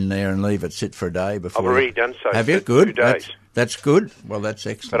water in there and leave it sit for a day before... I've already done so. Have you? Good. 2 days. That's good. Well, that's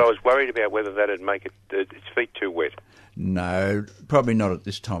excellent. But I was worried about whether that would make its feet too wet. No, probably not at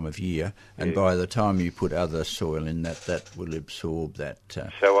this time of year. And by the time you put other soil in that will absorb that.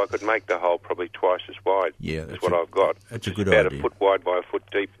 So I could make the hole probably twice as wide. Yeah, that's what I've got. That's a good idea. About idea. a foot wide by a foot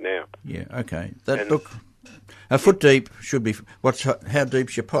deep now. Yeah, okay. Look, a foot deep should be... How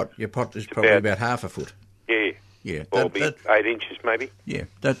deep's your pot? Your pot is probably about half a foot. Yeah. Yeah, or be 8 inches maybe. Yeah,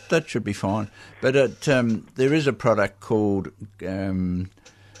 that should be fine. But there is a product called Ground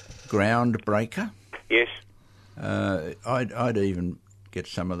Breaker. Yes. I'd even get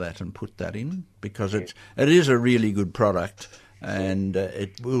some of that and put that in because it is a really good product and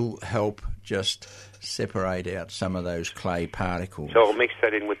it will help just separate out some of those clay particles. So I'll mix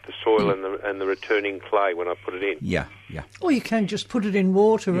that in with the soil and the returning clay when I put it in. Yeah. Or you can just put it in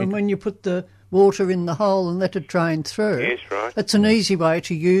water and when you put the water in the hole and let it drain through. Yes, right. It's an easy way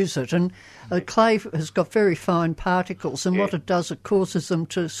to use it. And clay has got very fine particles, and what it does, it causes them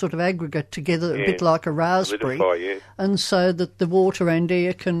to sort of aggregate together a bit like a raspberry. Solidify, and so that the water and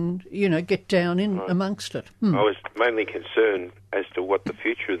air can, get down in amongst it. I was mainly concerned as to what the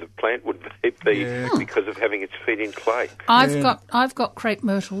future of the plant would be because of having its feet in clay. I've got crepe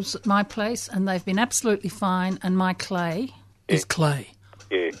myrtles at my place, and they've been absolutely fine, and my clay is clay.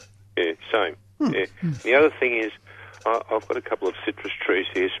 Yeah, same. Yeah. The other thing is, I've got a couple of citrus trees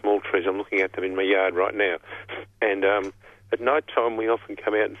here, small trees. I'm looking at them in my yard right now. And at night time, we often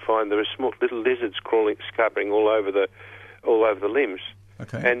come out and find there are small little lizards scarpering all over the limbs.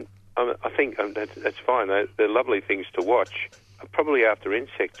 Okay. And I think that's fine. They're lovely things to watch. Probably after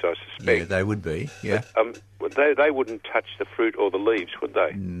insects, I suspect. Yeah, they would be. Yeah. But, they wouldn't touch the fruit or the leaves, would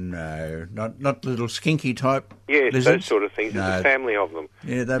they? No, not little skinky type. Yes, lizards. Those sort of things. No. There's a family of them.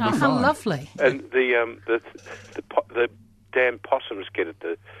 Yeah, they'd be fine. How lovely! And the damn possums get at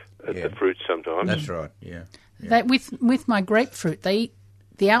the fruit sometimes. That's right. Yeah. They, with my grapefruit, they eat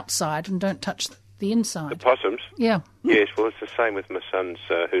the outside and don't touch the inside. The possums. Yeah. Yes. Well, it's the same with my son's,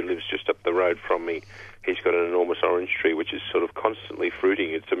 who lives just up the road from me. He's got an enormous orange tree which is sort of constantly fruiting.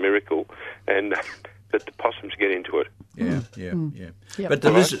 It's a miracle, and that the possums get into it. Yeah. Yep. But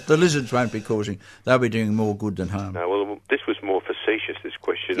the lizards won't be causing. They'll be doing more good than harm. No, well, this was more facetious. This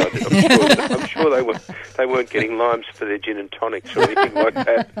question. I'm sure they weren't getting limes for their gin and tonics or anything like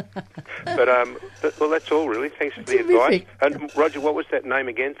that. But well, that's all really. Thanks for the advice. And Roger, what was that name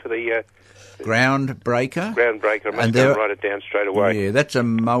again for the? Ground Breaker. Ground Breaker. I must go write it down straight away. Yeah, that's a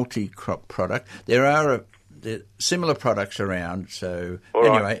multi-crop product. There are similar products around, so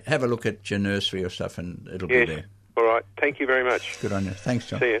anyway, have a look at your nursery or stuff and it'll be there. All right. Thank you very much. Good on you. Thanks,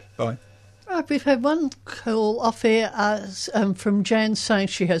 John. See you. Bye. Right, we've had one call off air from Jan saying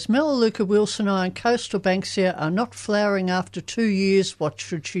she has Melaleuca wilsoni and coastal banksia are not flowering after 2 years. What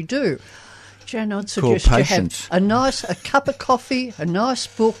should she do? Jan, I'd suggest you have a cup of coffee, a nice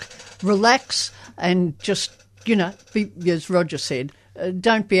book, relax and just, be, as Roger said,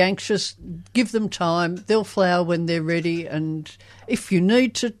 don't be anxious. Give them time. They'll flower when they're ready. And if you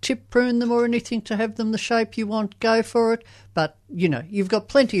need to prune them or anything to have them the shape you want, go for it. But, you've got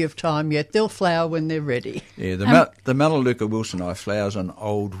plenty of time yet. They'll flower when they're ready. Yeah, the Melaleuca wilsoni flowers on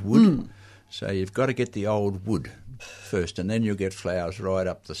old wood. So you've got to get the old wood first and then you'll get flowers right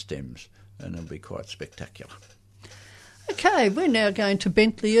up the stems and it'll be quite spectacular. Okay, we're now going to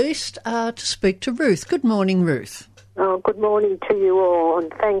Bentley East to speak to Ruth. Good morning, Ruth. Oh, good morning to you all,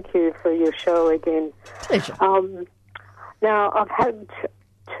 and thank you for your show again. Pleasure. Now, I've had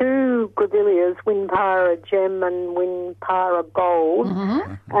two grevilleas, Winpara Gem and Winpara Gold,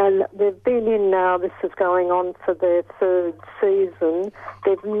 and they've been in now, this is going on for their third season.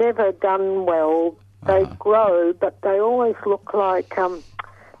 They've never done well They grow, but they always look like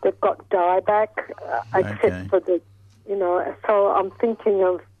they've got dieback, except for the, so I'm thinking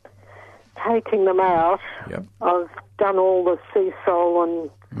of taking them out. Yep. I've done all the sea salt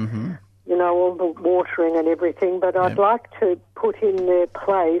and, all the watering and everything, but I'd like to put in their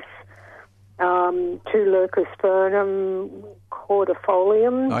place 2 Leucospermum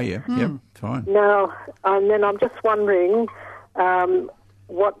cordifolium. Oh, yeah, yep, fine. Now, and then I'm just wondering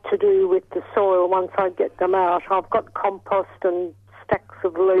what to do with the soil once I get them out. I've got compost and stacks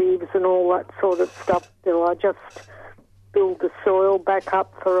of leaves and all that sort of stuff. Do I just build the soil back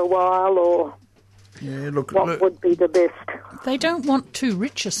up for a while, or what would be the best? They don't want too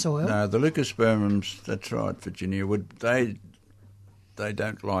rich a soil. No, the Leucospermums, that's right, Virginia, they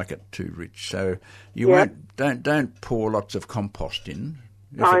don't like it too rich. So don't pour lots of compost in.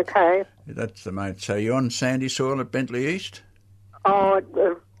 That's the main. So you're on sandy soil at Bentley East? Oh,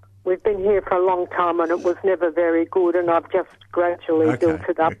 we've been here for a long time and it was never very good, and I've just gradually built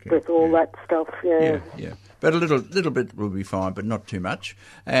it up with all that stuff. Yeah. But a little bit will be fine, but not too much.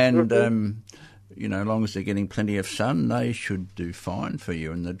 And as long as they're getting plenty of sun, they should do fine for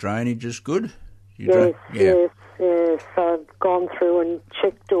you. And the drainage is good. Yes. I've gone through and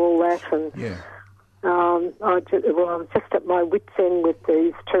checked all that, and I was just at my wit's end with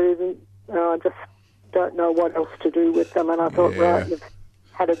these two. I just don't know what else to do with them, and I thought, right, you've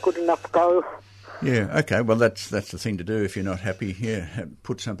had a good enough go. Yeah, okay, well, that's the thing to do if you're not happy.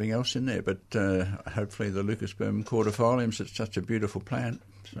 Put something else in there, but hopefully the Leucospermum cordifolium is such a beautiful plant.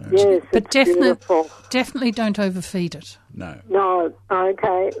 So. Yes, but definitely don't overfeed it. No,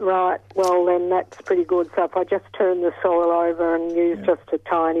 okay, right. Well, then that's pretty good. So if I just turn the soil over and use just a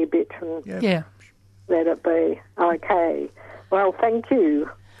tiny bit and let it be. Okay, well, thank you.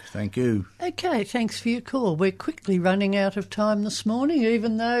 Thank you. Okay, thanks for your call. We're quickly running out of time this morning,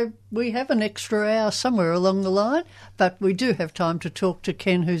 even though we have an extra hour somewhere along the line, but we do have time to talk to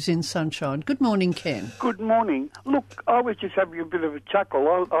Ken, who's in Sunshine. Good morning, Ken. Good morning. Look, I was just having a bit of a chuckle.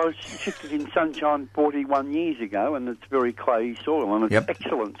 I was shifted in Sunshine 41 years ago, and it's very clayey soil, and it's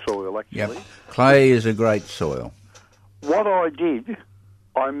excellent soil, actually. Yep. Clay is a great soil. What I did,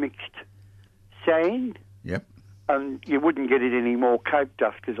 I mixed sand. Yep. And you wouldn't get it any more coke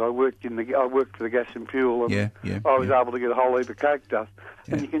dust because I worked for the gas and fuel, and I was able to get a whole heap of coke dust.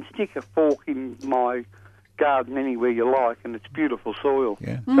 Yeah. And you can stick a fork in my garden anywhere you like, and it's beautiful soil.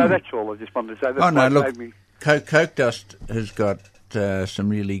 Yeah. So that's all I just wanted to say. That's coke dust has got some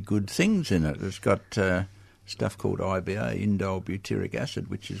really good things in it. It's got stuff called IBA, indole butyric acid,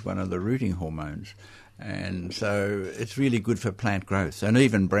 which is one of the rooting hormones, and so it's really good for plant growth. And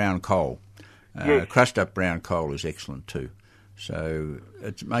even brown coal. Crushed up brown coal is excellent too. So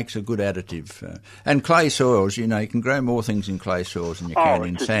it makes a good additive. And clay soils, you can grow more things in clay soils than you can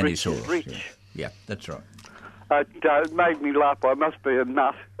in sandy soils. Yeah, that's right. It made me laugh. I must be a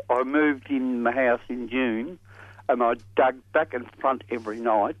nut. I moved in the house in June, and I dug back and front every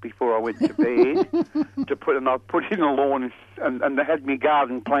night before I went to bed and I put in a lawn, and they had my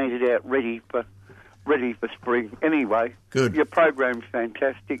garden planted out ready for spring. Anyway, good. Your program's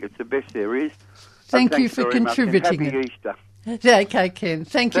fantastic. It's the best there is. Thank you for contributing. Happy Easter. Okay, Ken.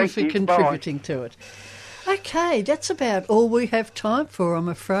 Thank you for contributing to it. Okay, that's about all we have time for, I'm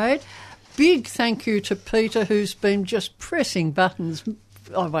afraid. Big thank you to Peter, who's been just pressing buttons,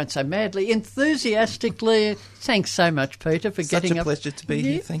 I won't say madly, enthusiastically. Thanks so much, Peter, for getting up. Such a pleasure to be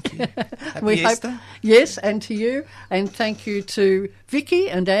here. Thank you. Happy Easter. Yes, and to you. And thank you to Vicky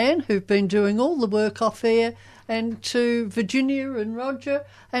and Anne, who've been doing all the work off air, and to Virginia and Roger.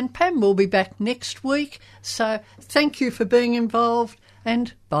 And Pam will be back next week. So thank you for being involved,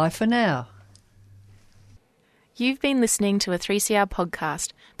 and bye for now. You've been listening to a 3CR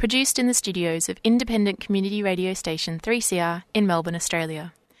podcast produced in the studios of independent community radio station 3CR in Melbourne,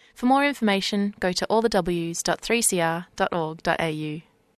 Australia. For more information, go to allthews.3cr.org.au.